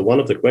used. So one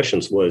of the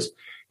questions was,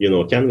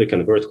 can we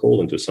convert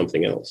coal into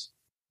something else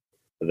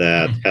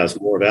that has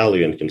more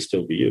value and can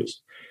still be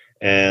used?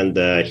 And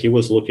he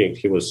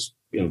was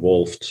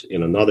involved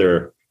in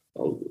another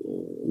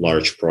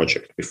large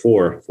project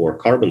before for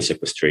carbon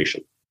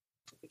sequestration,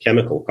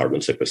 chemical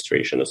carbon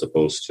sequestration, as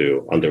opposed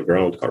to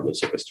underground carbon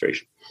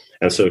sequestration.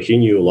 And so he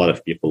knew a lot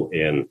of people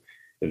in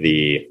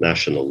the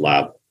national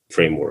lab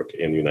framework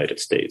in the United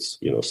States,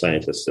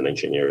 scientists and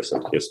engineers.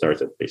 And he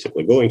started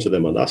basically going to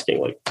them and asking,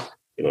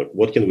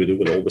 what can we do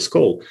with all this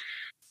coal?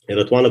 And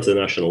at one of the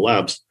national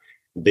labs,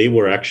 they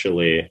were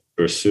actually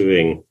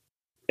pursuing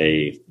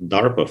a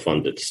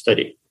DARPA-funded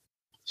study.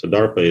 So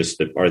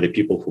DARPA are the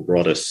people who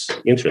brought us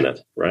internet,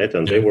 right?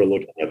 And they were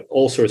looking at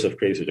all sorts of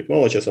crazy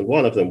technologies. And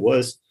one of them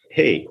was,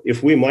 hey,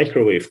 if we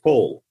microwave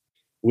coal,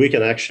 we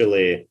can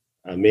actually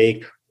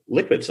make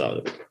liquids out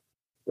of it,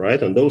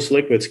 right? And those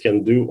liquids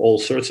can do all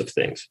sorts of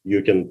things.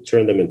 You can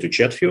turn them into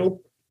jet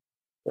fuel,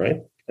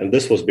 right? And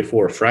this was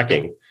before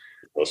fracking.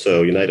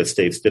 So United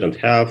States didn't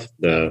have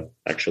the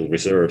actual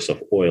reserves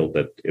of oil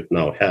that it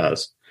now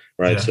has,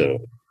 right? Yeah. So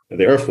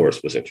the Air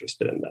Force was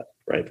interested in that,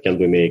 right? Can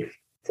we make,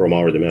 from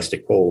our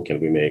domestic coal,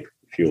 can we make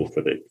fuel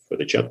for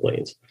the jet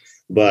planes?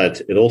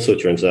 But it also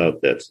turns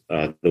out that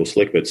those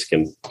liquids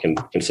can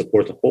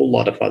support a whole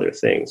lot of other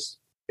things,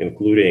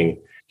 including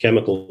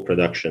chemical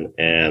production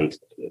and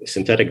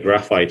synthetic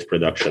graphite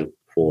production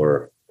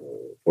for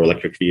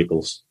electric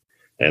vehicles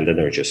and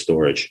energy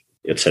storage,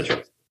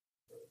 etc.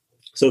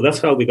 So that's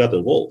how we got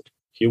involved.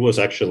 He was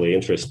actually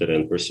interested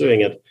in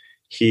pursuing it.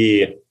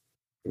 He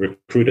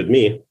recruited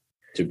me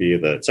to be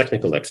the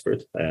technical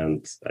expert.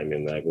 And I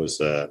mean,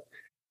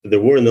 there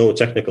were no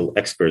technical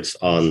experts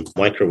on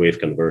microwave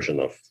conversion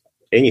of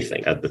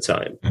anything at the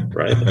time,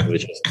 right?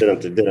 Which just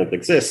didn't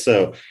exist.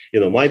 So,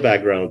 my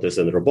background is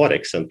in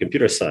robotics and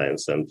computer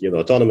science and,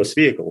 autonomous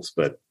vehicles,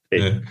 but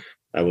hey,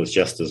 I was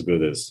just as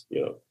good as,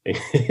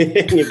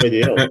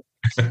 anybody else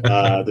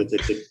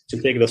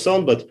to take this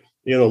on. But,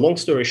 long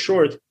story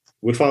short,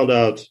 we found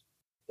out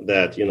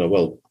that,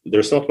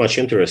 there's not much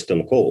interest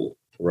in coal,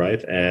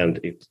 right? And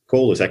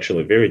coal is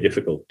actually very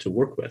difficult to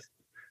work with.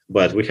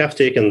 But we have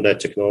taken that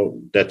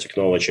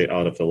technology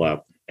out of the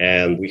lab,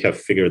 and we have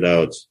figured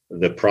out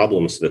the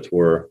problems that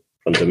were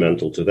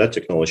fundamental to that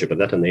technology, but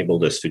that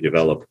enabled us to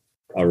develop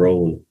our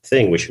own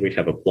thing, which we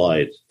have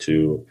applied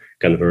to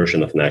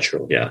conversion of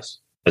natural gas,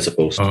 as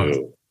opposed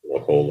to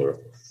coal or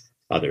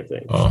other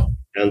things.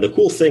 And the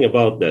cool thing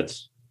about that,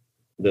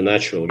 the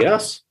natural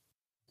gas,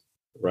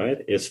 right,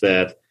 is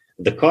that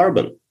the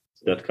carbon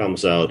that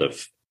comes out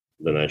of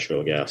the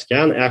natural gas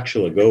can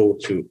actually go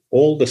to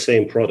all the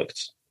same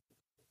products,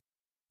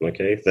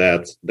 okay,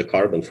 that the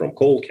carbon from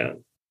coal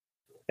can,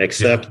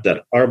 except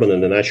that carbon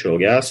in the natural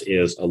gas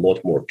is a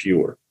lot more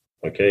pure,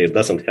 okay? It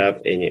doesn't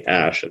have any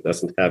ash, it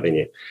doesn't have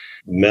any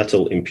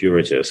metal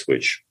impurities,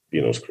 which,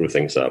 screw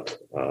things up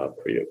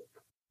for you.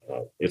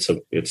 It's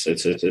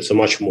a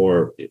much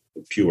more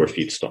pure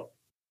feedstock.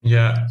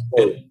 Yeah.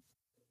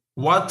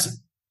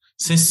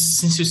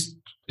 Since you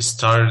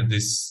started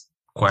this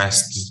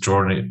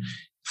journey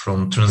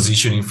from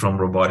transitioning from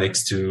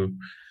robotics to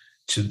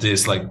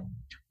this, like,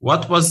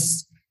 what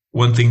was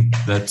one thing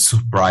that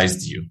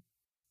surprised you,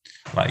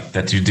 like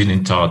that you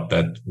didn't thought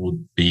that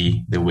would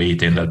be the way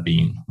it ended up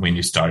being when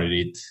you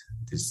started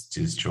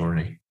this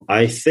journey?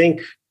 I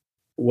think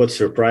what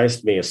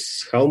surprised me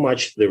is how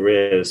much there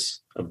is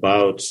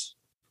about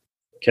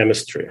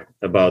chemistry,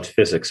 about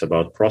physics,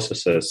 about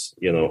processes,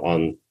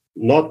 on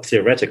not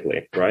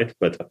theoretically, right,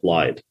 but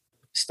applied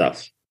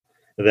stuff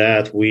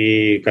that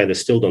we kind of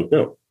still don't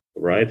know,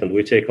 right? And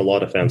we take a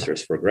lot of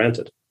answers for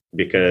granted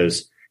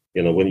because,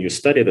 when you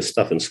study the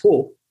stuff in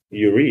school,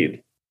 you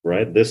read,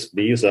 right?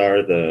 These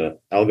are the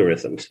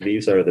algorithms.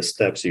 These are the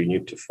steps you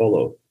need to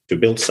follow to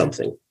build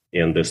something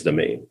in this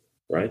domain,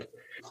 right?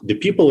 The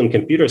people in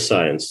computer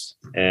science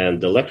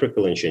and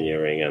electrical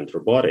engineering and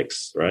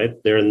robotics, right?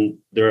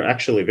 They're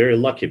actually very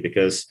lucky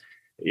because,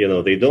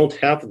 they don't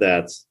have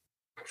that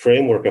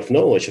framework of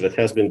knowledge that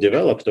has been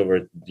developed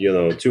over,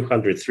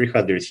 200,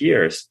 300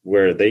 years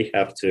where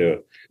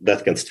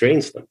that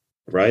constrains them,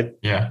 right?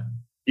 Yeah.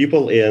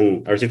 People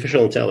in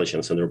artificial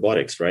intelligence and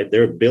robotics, right?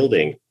 They're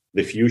building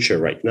the future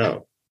right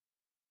now,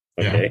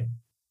 okay?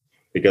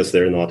 Because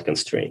they're not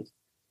constrained.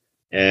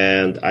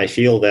 And I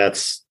feel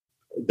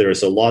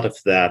there's a lot of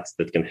that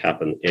can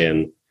happen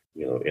in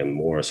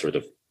more sort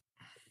of,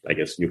 I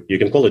guess you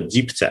can call it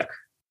deep tech,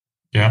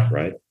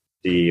 right?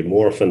 The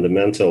more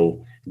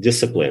fundamental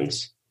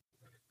disciplines,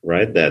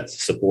 right, that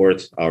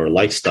support our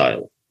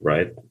lifestyle,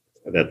 right,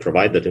 that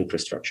provide that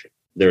infrastructure.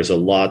 There's a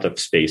lot of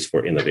space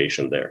for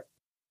innovation there.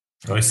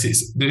 I see.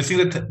 Do you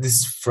think that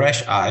this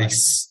fresh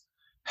eyes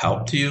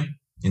helped you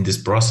in this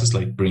process,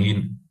 like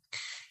being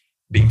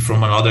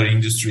from another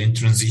industry and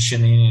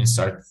transitioning and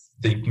start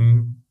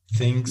thinking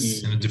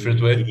things in a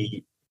different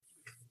way?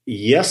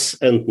 Yes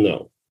and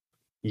no.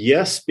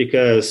 Yes,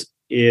 because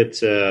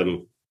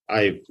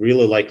I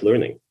really like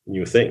learning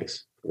new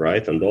things,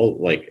 right?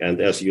 And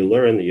as you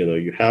learn,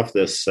 you have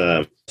this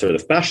sort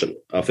of passion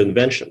of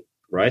invention,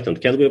 right?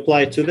 And can we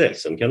apply it to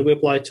this? And can we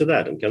apply it to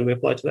that? And can we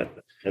apply it to that?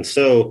 And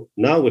so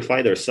now we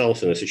find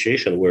ourselves in a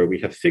situation where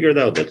we have figured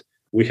out that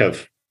we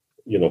have,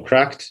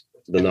 cracked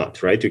the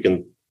nut, right? You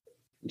can,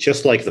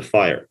 just like the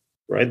fire,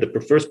 right?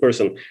 The first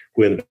person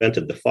who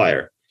invented the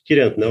fire, he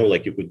didn't know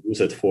like you could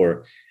use it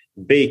for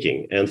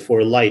baking and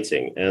for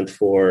lighting and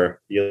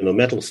for,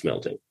 metal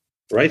smelting,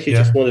 right? He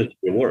just wanted it to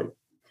be warm,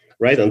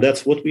 right? And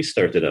that's what we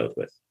started out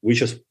with. We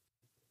just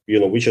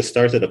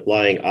started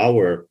applying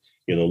our,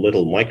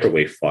 little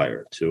microwave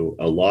fire to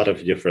a lot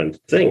of different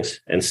things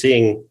and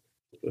seeing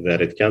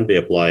that it can be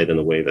applied in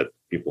a way that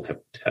people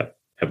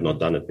have not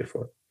done it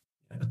before.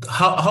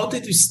 How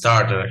did you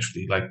start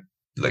actually? Like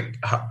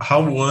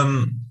how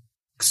one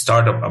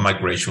startup a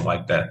migration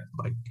like that?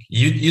 Like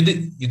you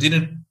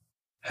didn't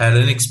had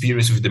any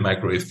experience with the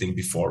microwave thing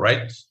before,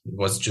 right? It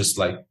was just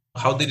like,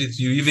 how did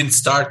you even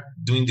start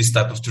doing this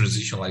type of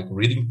transition? Like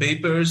reading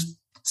papers,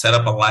 set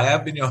up a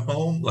lab in your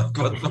home? Like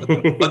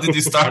what did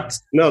you start?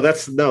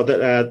 That's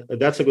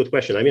a good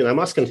question. I mean, I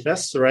must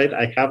confess, right?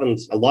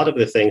 A lot of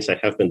the things I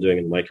have been doing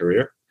in my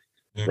career,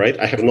 right?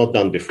 I have not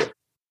done before.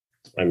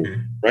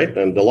 Right.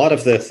 And a lot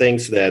of the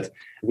things that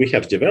we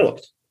have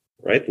developed,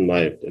 right, in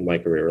my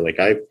career, like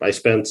I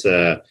spent,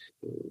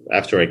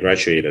 after I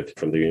graduated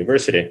from the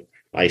university,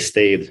 I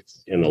stayed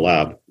in the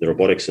lab, the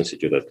Robotics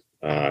Institute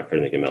at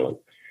Carnegie Mellon.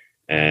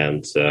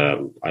 And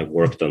I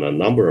worked on a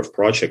number of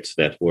projects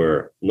that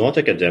were not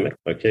academic,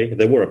 okay?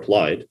 They were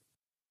applied,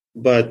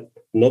 but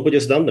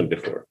nobody's done them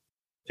before.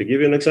 To give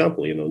you an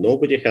example,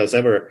 nobody has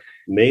ever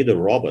made a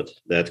robot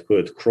that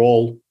could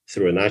crawl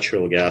through a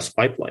natural gas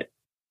pipeline,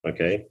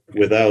 okay,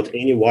 without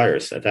any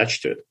wires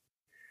attached to it,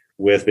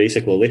 with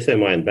basically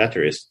lithium-ion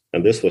batteries.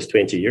 And this was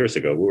 20 years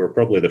ago. We were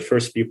probably the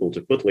first people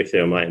to put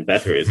lithium-ion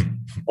batteries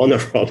on a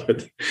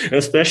robot,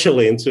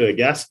 especially into a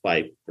gas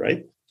pipe,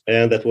 right?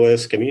 And that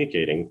was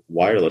communicating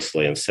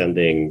wirelessly and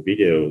sending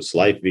videos,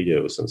 live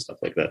videos and stuff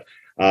like that.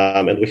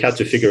 And we had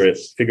to figure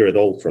it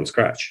all from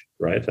scratch,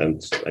 right?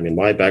 And I mean,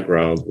 my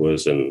background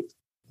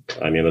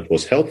it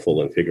was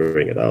helpful in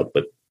figuring it out,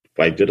 but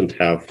I didn't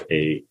have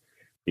a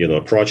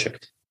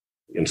project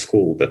in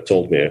school that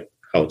told me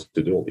how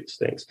to do all these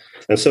things.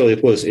 And so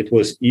it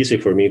was easy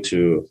for me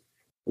to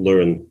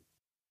learn,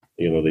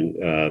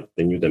 the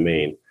new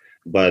domain.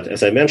 But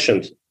as I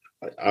mentioned,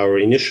 our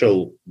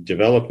initial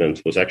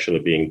development was actually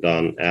being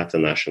done at a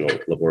national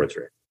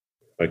laboratory.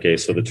 Okay,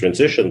 so the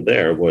transition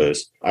there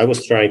was, I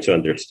was trying to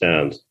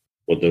understand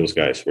what those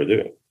guys were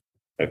doing.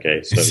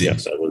 Okay, so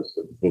yes, I was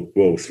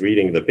both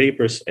reading the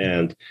papers,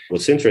 and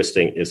what's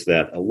interesting is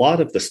that a lot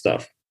of the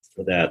stuff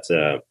that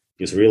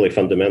is really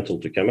fundamental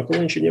to chemical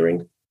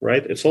engineering,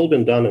 right? It's all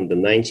been done in the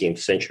 19th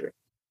century.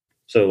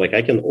 So like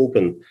I can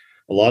open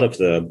a lot of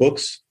the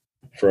books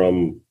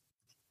from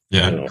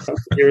 100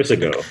 years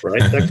ago,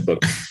 right?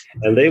 Textbooks.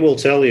 And they will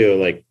tell you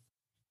like,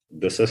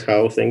 this is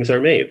how things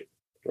are made,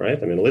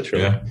 right? I mean,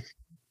 literally. Yeah.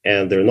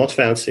 And they're not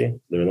fancy.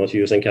 They're not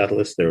using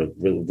catalysts. They're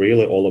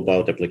really all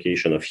about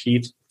application of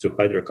heat to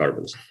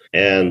hydrocarbons.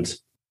 And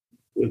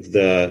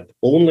the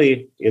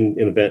only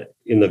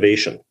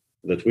innovation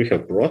that we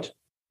have brought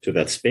to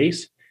that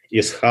space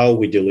is how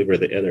we deliver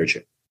the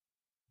energy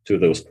to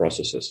those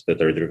processes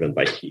that are driven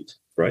by heat,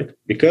 right?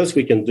 Because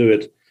we can do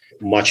it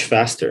much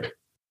faster,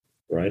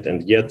 right?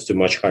 And get to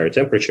much higher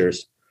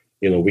temperatures,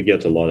 we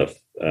get a lot of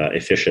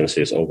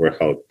efficiencies over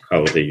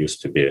how they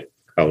used to be,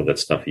 how that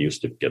stuff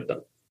used to get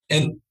done.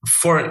 And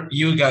for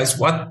you guys,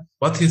 what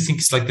do you think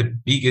is like the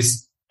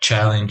biggest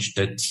challenge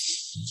that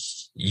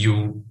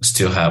you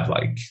still have?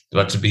 Like,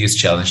 what's the biggest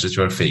challenge that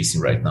you are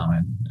facing right now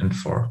and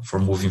for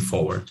moving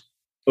forward?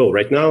 Oh,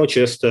 right now,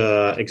 just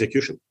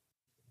execution.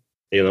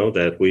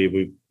 That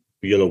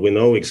we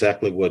know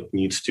exactly what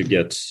needs to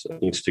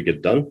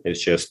get done.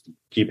 It's just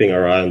keeping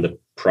our eye on the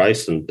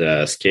price and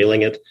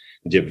scaling it.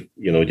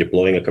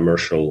 Deploying a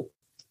commercial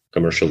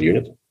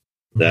unit.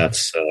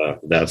 That's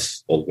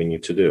all we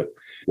need to do.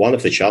 One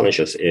of the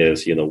challenges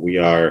is, we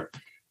are,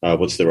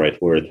 what's the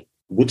right word?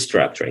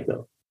 Bootstrapped right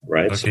now,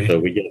 right? Okay. So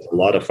we get a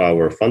lot of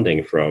our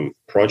funding from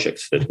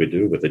projects that we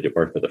do with the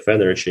Department of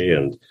Energy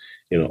and,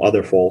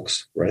 other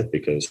folks, right?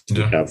 Because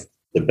we have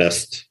the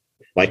best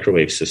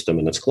microwave system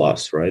in its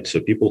class, right? So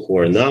people who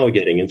are now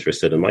getting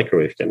interested in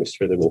microwave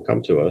chemistry, they will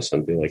come to us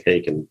and be like,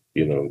 hey, do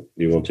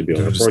you want to be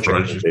on a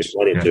project? And they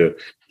wanted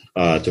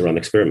to run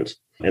experiments.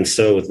 And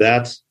so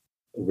that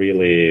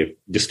really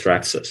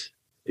distracts us,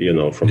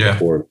 from the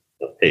core.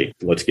 Hey,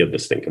 let's get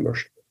this thing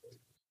commercial.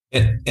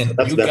 And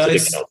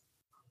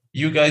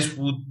you guys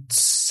would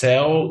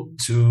sell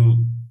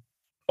to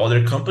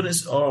other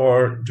companies,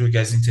 or do you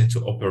guys intend to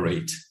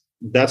operate?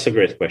 That's a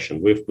great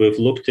question. We've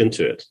looked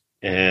into it,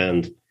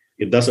 and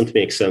it doesn't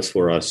make sense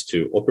for us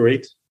to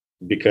operate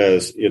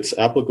because it's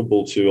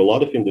applicable to a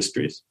lot of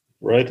industries,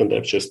 right? And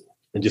I've just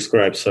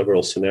described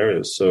several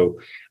scenarios. So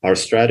our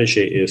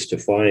strategy is to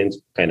find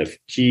kind of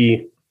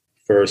key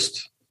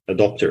first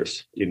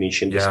adopters in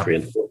each industry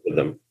and work with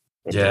them.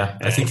 Okay. Yeah,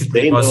 I think it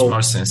makes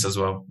more sense as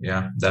well.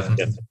 Yeah,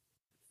 definitely.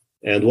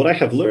 Yeah. And what I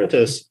have learned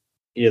is,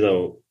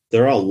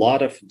 there are a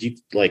lot of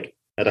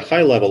at a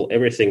high level,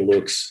 everything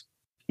looks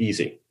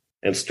easy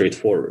and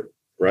straightforward,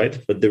 right?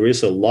 But there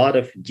is a lot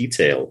of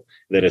detail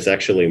that is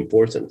actually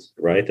important,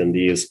 right? And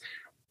these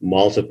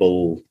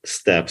multiple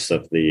steps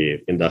of the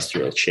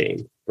industrial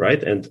chain,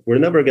 right? And we're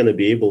never going to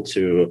be able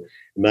to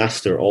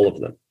master all of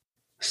them.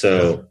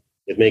 So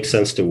it makes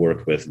sense to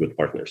work with good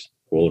partners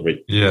who will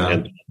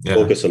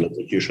focus on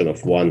execution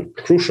of one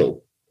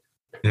crucial.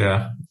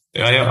 Yeah.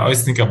 I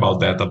always think about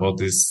that, about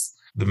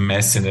the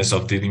messiness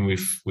of dealing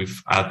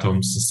with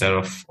atoms instead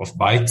of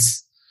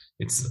bytes.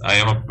 I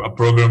am a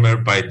programmer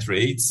by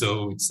trade,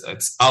 so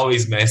it's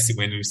always messy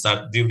when you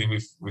start dealing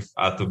with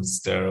atoms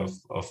instead of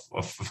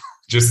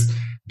just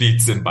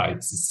bits and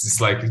bytes. It's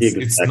just like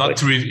it's not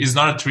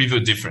a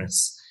trivial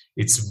difference.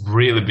 It's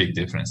really big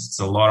difference. It's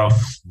a lot of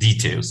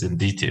details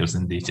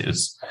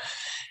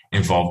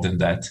involved in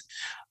that.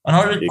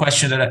 Another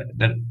question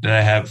that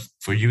I have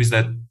for you is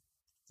that,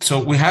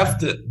 so we have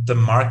the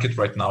market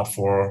right now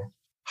for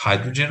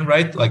hydrogen,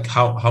 right? Like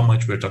how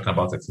much we're talking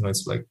about? I think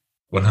it's like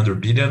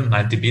 100 billion,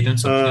 90 billion,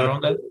 something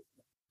around that.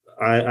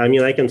 I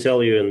mean, I can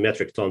tell you in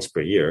metric tons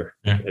per year.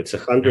 Yeah. It's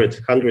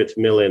 100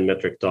 million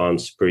metric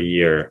tons per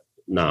year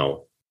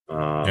now.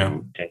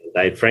 And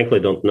I frankly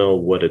don't know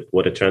what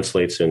it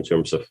translates in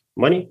terms of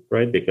money,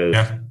 right?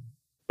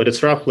 But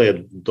it's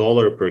roughly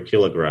 $1 per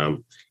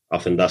kilogram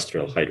of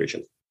industrial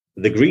hydrogen.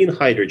 The green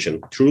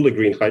hydrogen, truly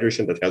green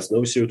hydrogen that has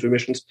no CO2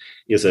 emissions,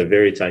 is a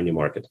very tiny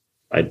market.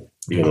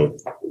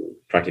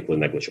 Practically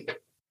negligible.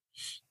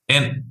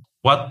 And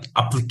what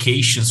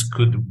applications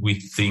could we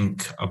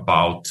think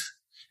about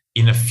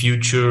in a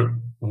future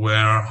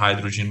where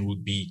hydrogen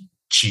would be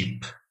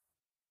cheap?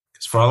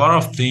 Because for a lot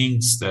of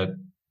things that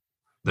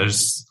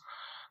there's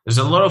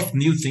a lot of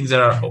new things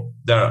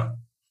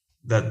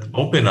that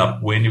open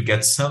up when you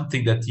get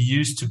something that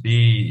used to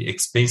be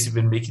expensive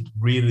and make it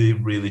really,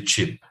 really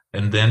cheap.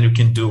 And then you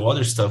can do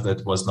other stuff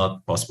that was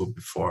not possible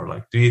before.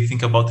 Like, do you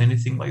think about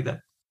anything like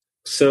that?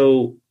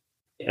 So,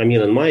 I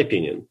mean, in my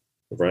opinion,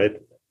 right?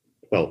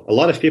 Well, a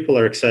lot of people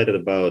are excited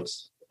about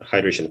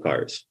hydrogen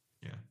cars.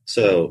 Yeah.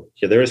 So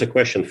there is a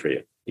question for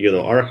you.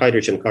 Are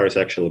hydrogen cars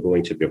actually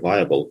going to be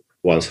viable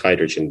once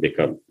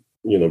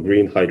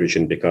green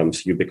hydrogen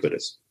becomes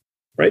ubiquitous,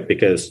 right?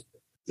 Because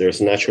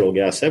there's natural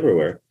gas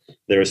everywhere.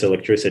 There's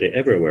electricity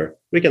everywhere.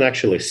 We can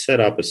actually set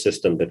up a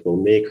system that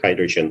will make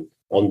hydrogen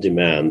on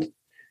demand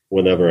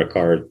whenever a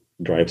car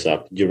drives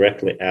up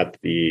directly at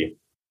the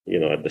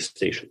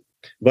station.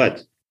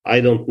 But I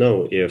don't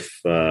know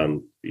if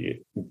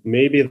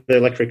maybe the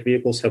electric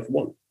vehicles have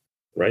won,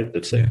 right?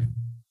 Let's say. Yeah.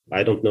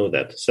 I don't know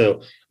that.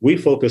 So we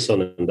focus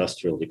on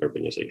industrial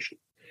decarbonization.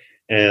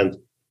 And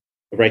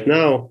right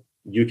now,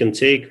 you can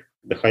take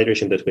the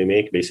hydrogen that we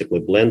make,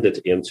 basically blend it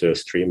into a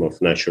stream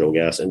of natural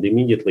gas and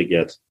immediately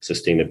get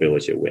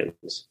sustainability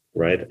wins,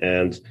 right?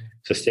 And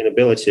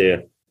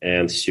sustainability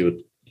and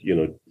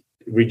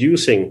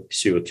reducing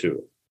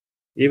CO2,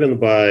 even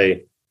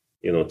by,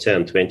 10,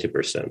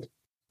 20%.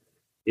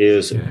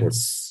 Is important.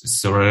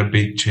 It's already a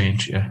big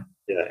change, yeah.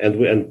 Yeah, and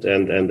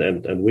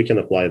we can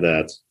apply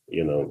that,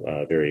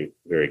 very,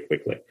 very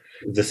quickly.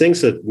 The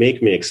things that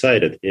make me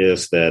excited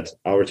is that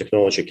our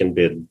technology can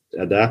be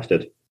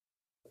adapted,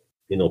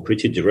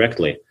 pretty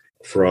directly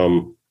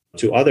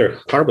to other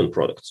carbon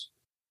products.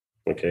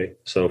 Okay,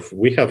 so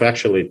we have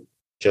actually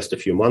just a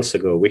few months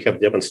ago we have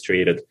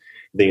demonstrated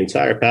the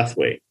entire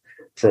pathway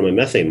from a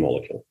methane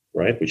molecule,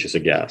 right, which is a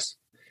gas,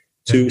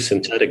 to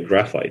synthetic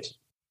graphite.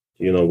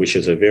 Which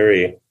is a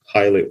very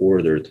highly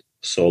ordered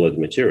solid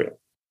material,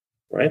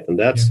 right? And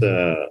that's,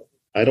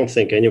 I don't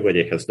think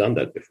anybody has done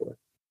that before.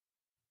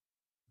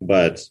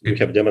 But we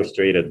have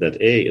demonstrated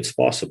that A, it's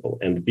possible,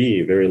 and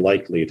B, very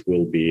likely it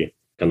will be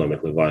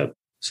economically viable.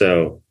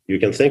 So you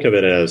can think of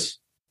it as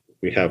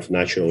we have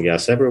natural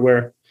gas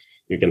everywhere.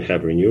 You can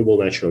have renewable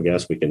natural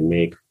gas. We can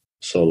make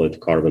solid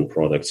carbon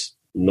products,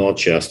 not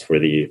just for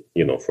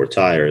for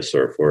tires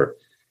or for,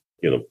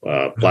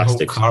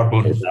 plastics.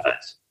 Carbon.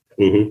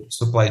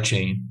 Supply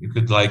chain. You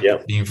could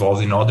be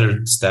involved in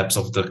other steps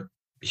of the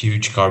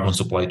huge carbon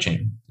supply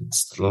chain.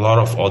 It's a lot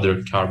of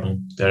other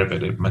carbon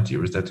derivative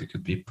materials that you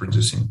could be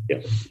producing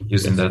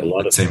using that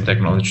same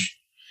technology.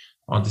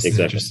 Oh, this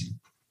exactly. is interesting.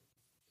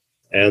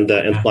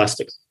 And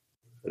plastics.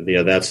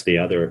 Yeah, that's the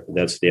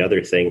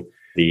other thing.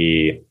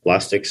 The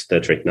plastics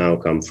that right now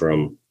come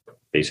from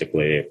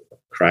basically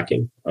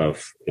cracking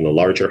of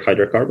larger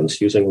hydrocarbons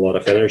using a lot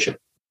of energy.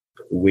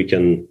 We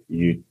can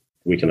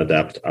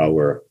adapt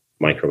our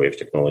microwave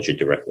technology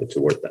directly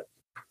toward that.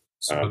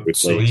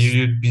 So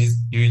you'd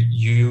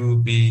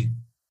be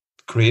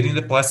creating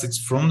the plastics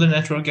from the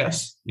natural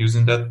gas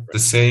using the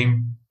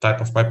same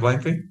type of pipeline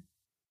thing?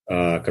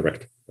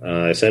 Correct.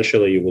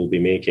 Essentially, you will be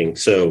making,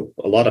 so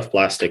a lot of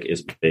plastic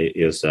is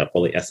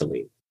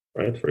polyethylene,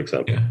 right? For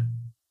example,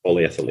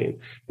 polyethylene.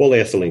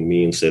 Polyethylene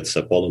means it's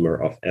a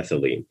polymer of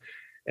ethylene,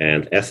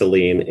 and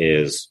ethylene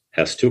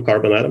has 2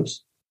 carbon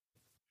atoms,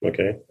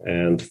 okay,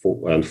 and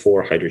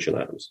 4 hydrogen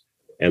atoms.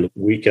 And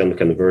we can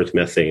convert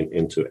methane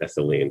into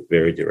ethylene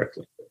very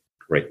directly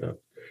right now.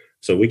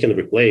 So we can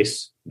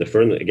replace the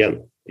furnace,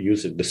 again,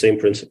 use the same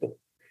principle.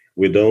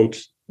 We don't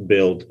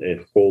build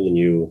a whole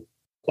new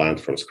plant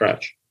from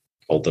scratch,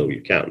 although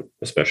you can,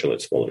 especially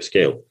at smaller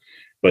scale.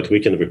 But we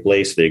can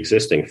replace the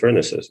existing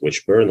furnaces,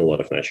 which burn a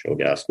lot of natural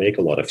gas, make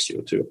a lot of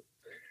CO2,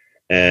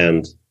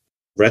 and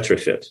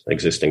retrofit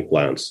existing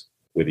plants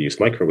with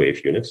these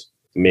microwave units,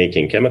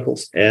 making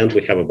chemicals, and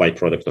we have a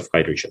byproduct of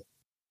hydrogen,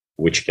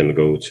 which can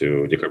go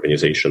to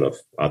decarbonization of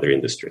other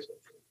industries.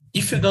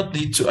 If you don't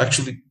need to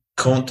actually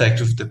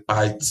contact with the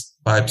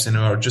pipes and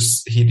you are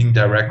just heating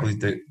directly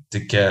the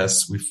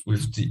gas with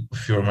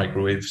your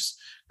microwaves,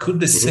 could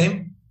the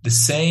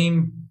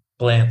same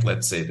plant,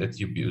 let's say, that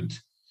you build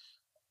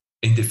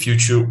in the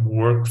future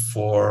work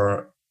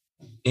for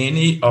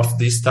any of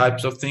these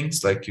types of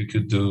things? Like you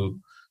could do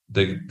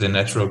the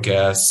natural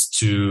gas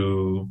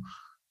to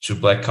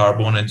black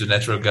carbon and the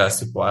natural gas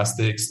to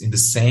plastics in the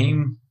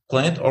same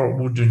plant, or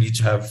would you need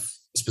to have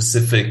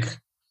specific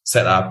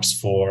setups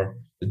for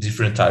the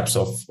different types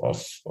of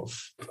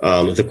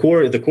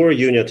the core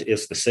unit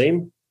is the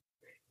same.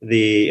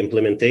 The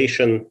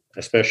implementation,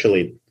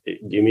 especially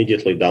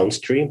immediately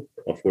downstream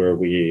of where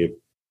we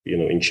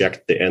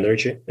inject the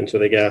energy into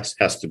the gas,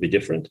 has to be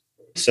different.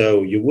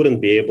 So you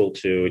wouldn't be able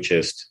to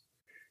just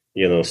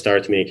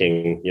start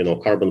making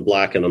carbon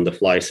black and on the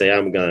fly say I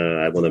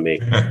want to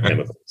make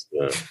chemicals.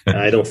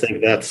 I don't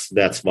think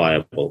that's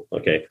viable.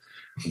 Okay.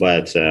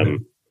 But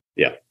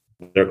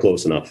they're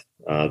close enough.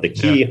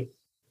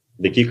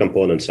 The key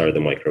components are the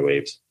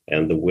microwaves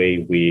and the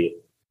way we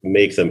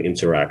make them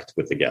interact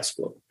with the gas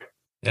flow.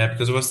 Yeah,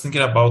 because I was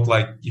thinking about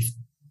if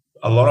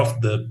a lot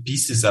of the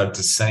pieces are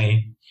the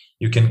same,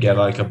 you can get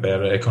a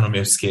better economy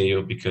of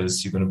scale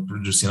because you're going to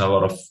produce in a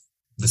lot of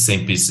the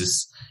same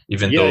pieces,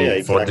 even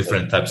though for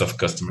different types of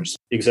customers.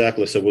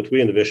 Exactly. So what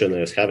we envision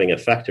is having a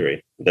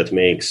factory that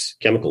makes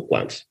chemical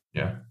plants.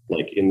 Yeah.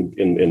 Like in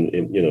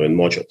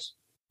modules.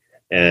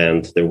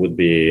 And there would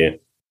be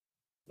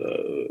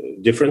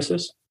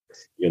differences,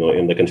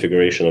 in the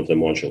configuration of the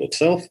module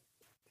itself,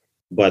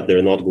 but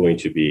they're not going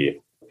to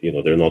be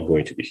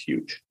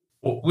huge.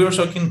 Well, we were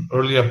talking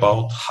earlier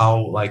about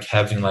how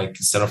having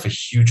instead of a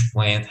huge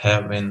plant,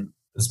 having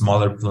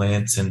smaller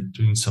plants and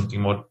doing something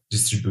more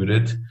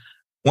distributed.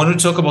 When we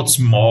talk about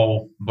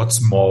what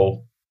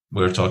small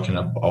we're talking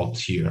about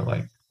here,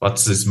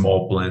 what's a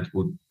small plant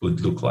would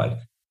look like?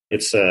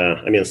 It's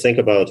think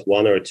about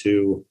 1 or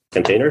 2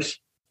 containers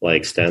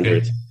like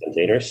standard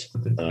containers.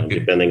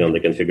 Depending on the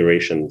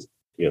configuration,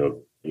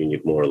 you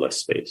need more or less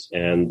space.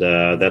 And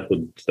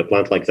the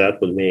plant like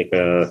that would make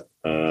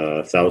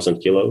 1,000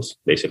 kilos,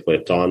 basically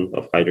a ton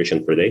of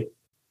hydrogen per day.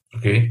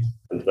 Okay.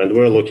 And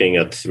we're looking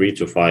at $3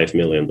 to $5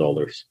 million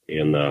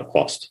in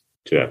cost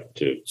to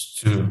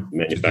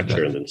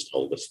manufacture and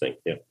install this thing.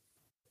 Yeah.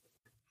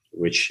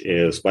 Which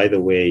is, by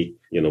the way,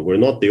 we're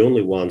not the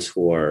only ones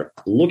who are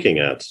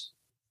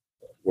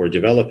we're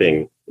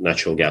developing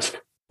natural gas,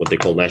 what they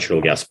call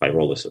natural gas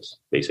pyrolysis,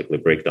 basically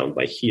breakdown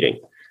by heating.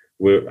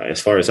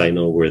 As far as I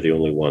know, we're the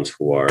only ones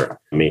who are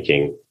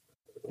making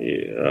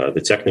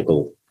the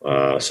technical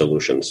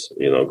solutions,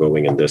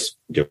 going in this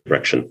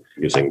direction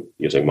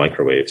using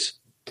microwaves.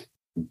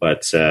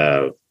 But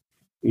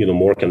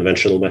more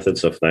conventional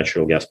methods of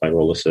natural gas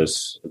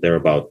pyrolysis, they're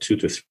about 2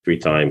 to 3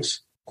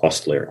 times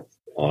costlier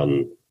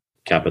on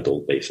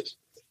capital basis.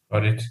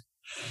 Got it.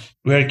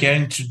 We are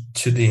getting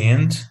to the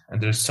end,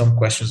 and there's some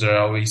questions that I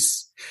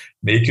always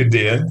make at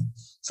the end.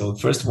 So the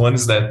first one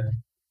is that,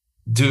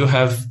 do you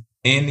have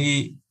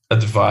any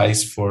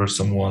advice for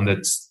someone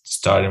that's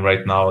starting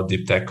right now a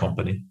deep tech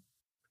company?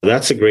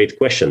 That's a great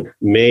question.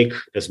 Make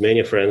as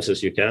many friends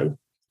as you can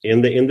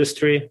in the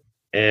industry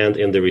and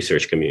in the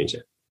research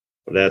community.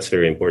 That's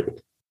very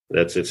important.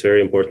 It's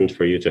very important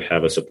for you to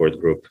have a support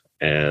group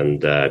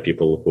and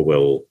people who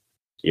will,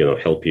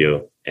 help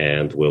you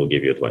and will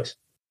give you advice.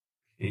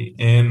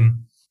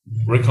 And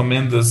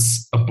recommend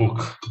us a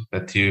book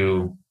that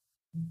you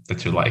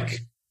like.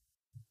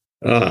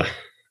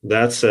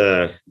 That's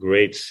a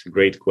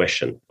great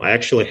question. I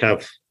actually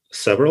have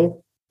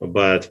several,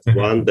 but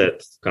one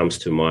that comes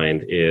to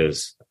mind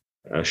is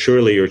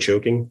Surely You're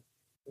Choking,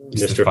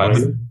 Mr.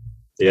 Feynman.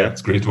 Yeah,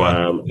 it's a great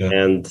one.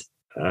 And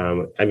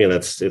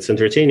it's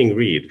entertaining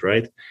read,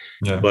 right?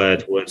 Yeah.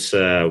 But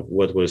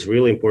what was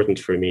really important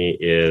for me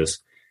is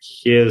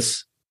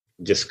his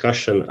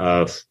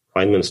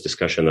Feynman's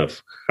discussion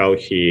of how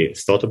he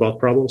thought about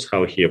problems,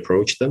 how he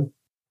approached them,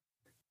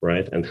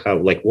 right? And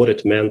what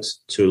it meant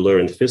to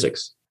learn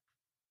physics,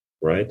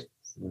 right?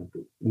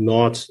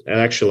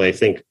 I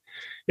think,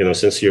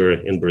 since you're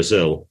in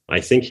Brazil, I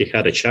think he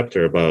had a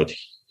chapter about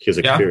his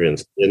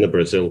experience in the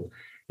Brazil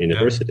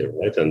university,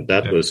 right? And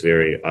that was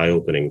very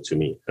eye-opening to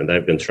me. And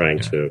I've been trying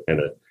to kind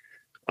of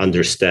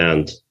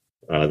understand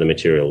the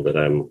material that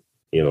I'm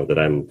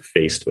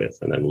faced with,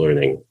 and I'm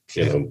learning,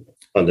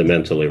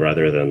 fundamentally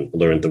rather than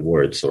learn the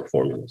words or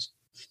formulas.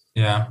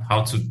 Yeah,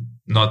 how to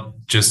not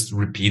just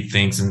repeat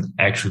things and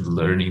actually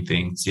learning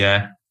things.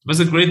 Yeah, it was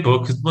a great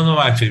book. It's one of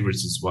my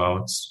favorites as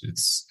well.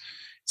 It's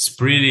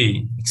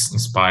pretty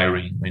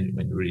inspiring when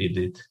you read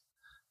it,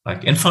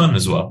 and fun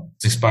as well.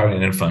 It's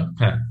inspiring and fun.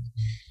 Yeah.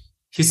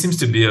 He seems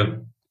to be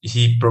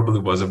he probably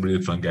was a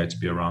really fun guy to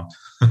be around.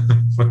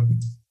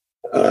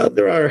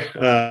 There are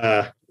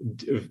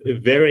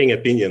varying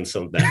opinions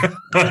on that.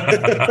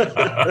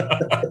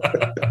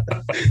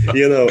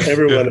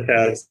 Everyone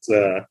has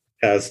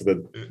the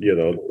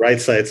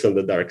right sides and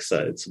the dark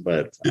sides,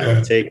 but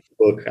I take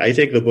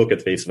the book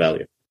at face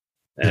value,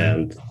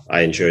 and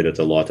I enjoyed it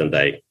a lot, and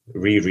I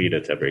reread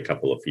it every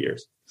couple of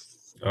years.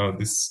 Oh,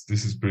 this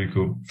is pretty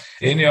cool.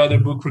 Any other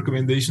book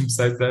recommendation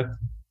besides that?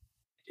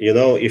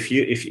 If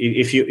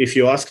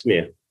you asked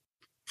me,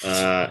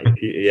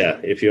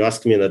 if you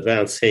asked me in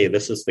advance, hey,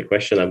 this is the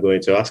question I'm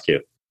going to ask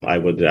you, I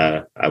would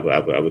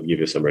give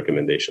you some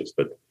recommendations,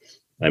 but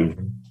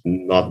I'm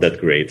not that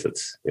great at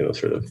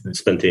sort of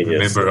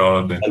spontaneous. Remember all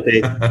of them.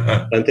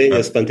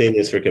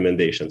 spontaneous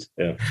recommendations.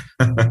 Yeah.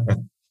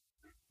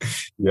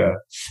 Yeah,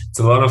 it's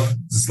a lot of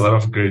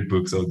great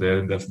books out there,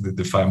 and definitely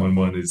the Feynman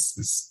one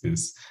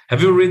is.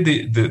 Have you read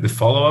the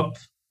follow up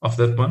of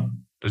that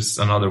one? There's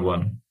another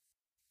one.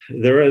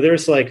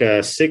 There's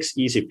 6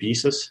 easy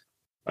pieces,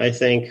 I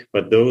think,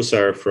 but those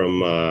are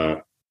from.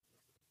 I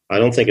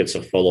don't think it's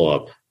a follow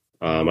up.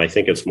 I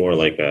think it's more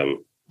like a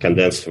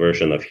condensed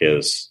version of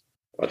his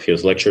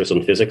lectures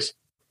on physics,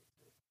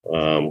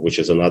 which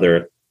is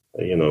another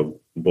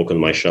book on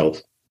my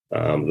shelf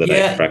that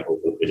I crack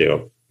open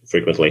video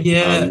frequently.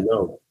 Yeah,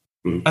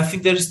 I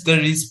think there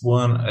is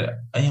one.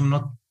 I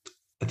don't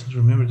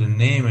remember the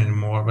name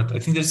anymore, but I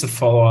think there's a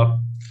follow up.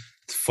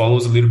 It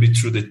follows a little bit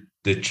through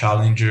the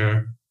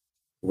Challenger.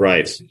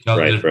 Right.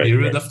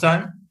 Period of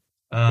time.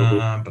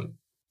 But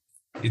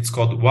it's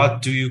called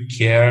 "What Do You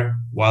Care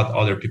What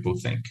Other People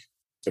Think?"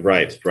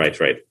 Right.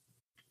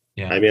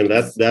 Yeah. I mean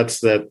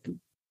that's a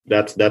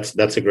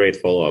great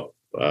follow-up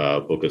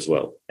book as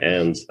well.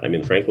 And I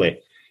mean, frankly,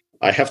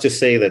 I have to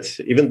say that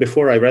even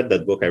before I read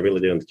that book, I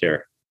really didn't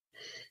care.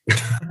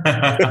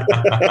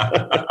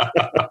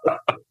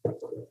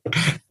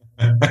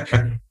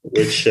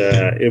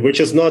 Which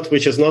is not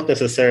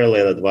necessarily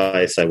an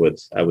advice I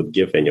would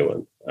give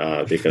anyone,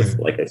 because,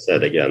 like I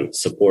said, again,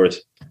 support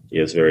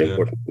is very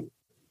important.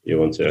 You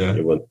want to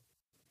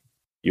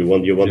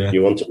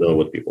know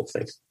what people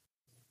think.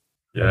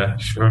 Yeah,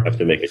 sure. You have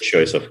to make a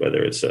choice of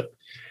whether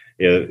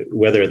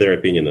whether their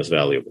opinion is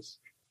valuable.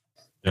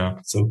 Yeah.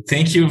 So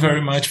thank you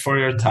very much for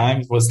your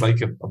time. It was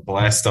like a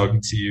blast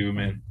talking to you,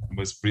 man. It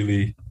was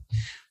really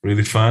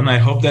really fun. I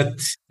hope that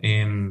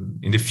in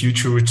the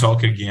future we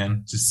talk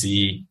again to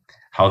see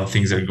how the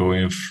things are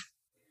going with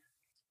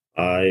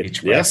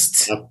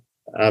Yes,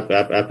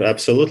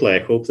 absolutely. I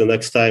hope the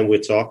next time we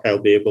talk,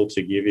 I'll be able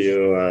to give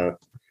you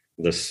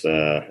this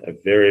a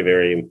very,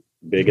 very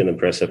big and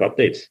impressive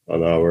update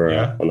on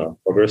our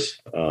progress.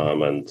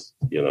 And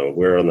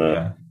we're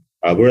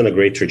on a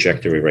great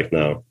trajectory right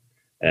now,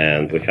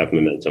 and we have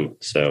momentum.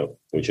 So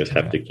we just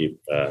have to keep.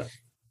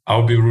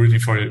 I'll be rooting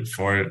for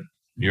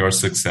your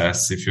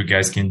success. If you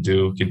guys can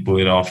pull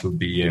it off, it'll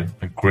be a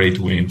great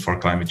win for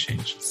climate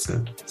change. It's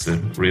a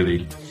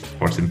really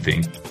important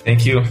thing.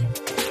 Thank you.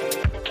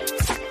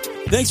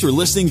 Thanks for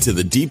listening to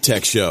the Deep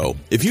Tech Show.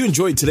 If you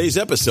enjoyed today's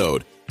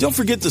episode, don't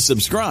forget to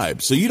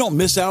subscribe so you don't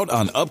miss out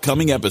on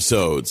upcoming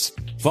episodes.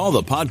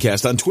 Follow the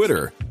podcast on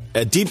Twitter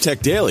 @Deep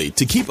Tech Daily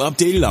to keep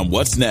updated on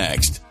what's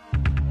next.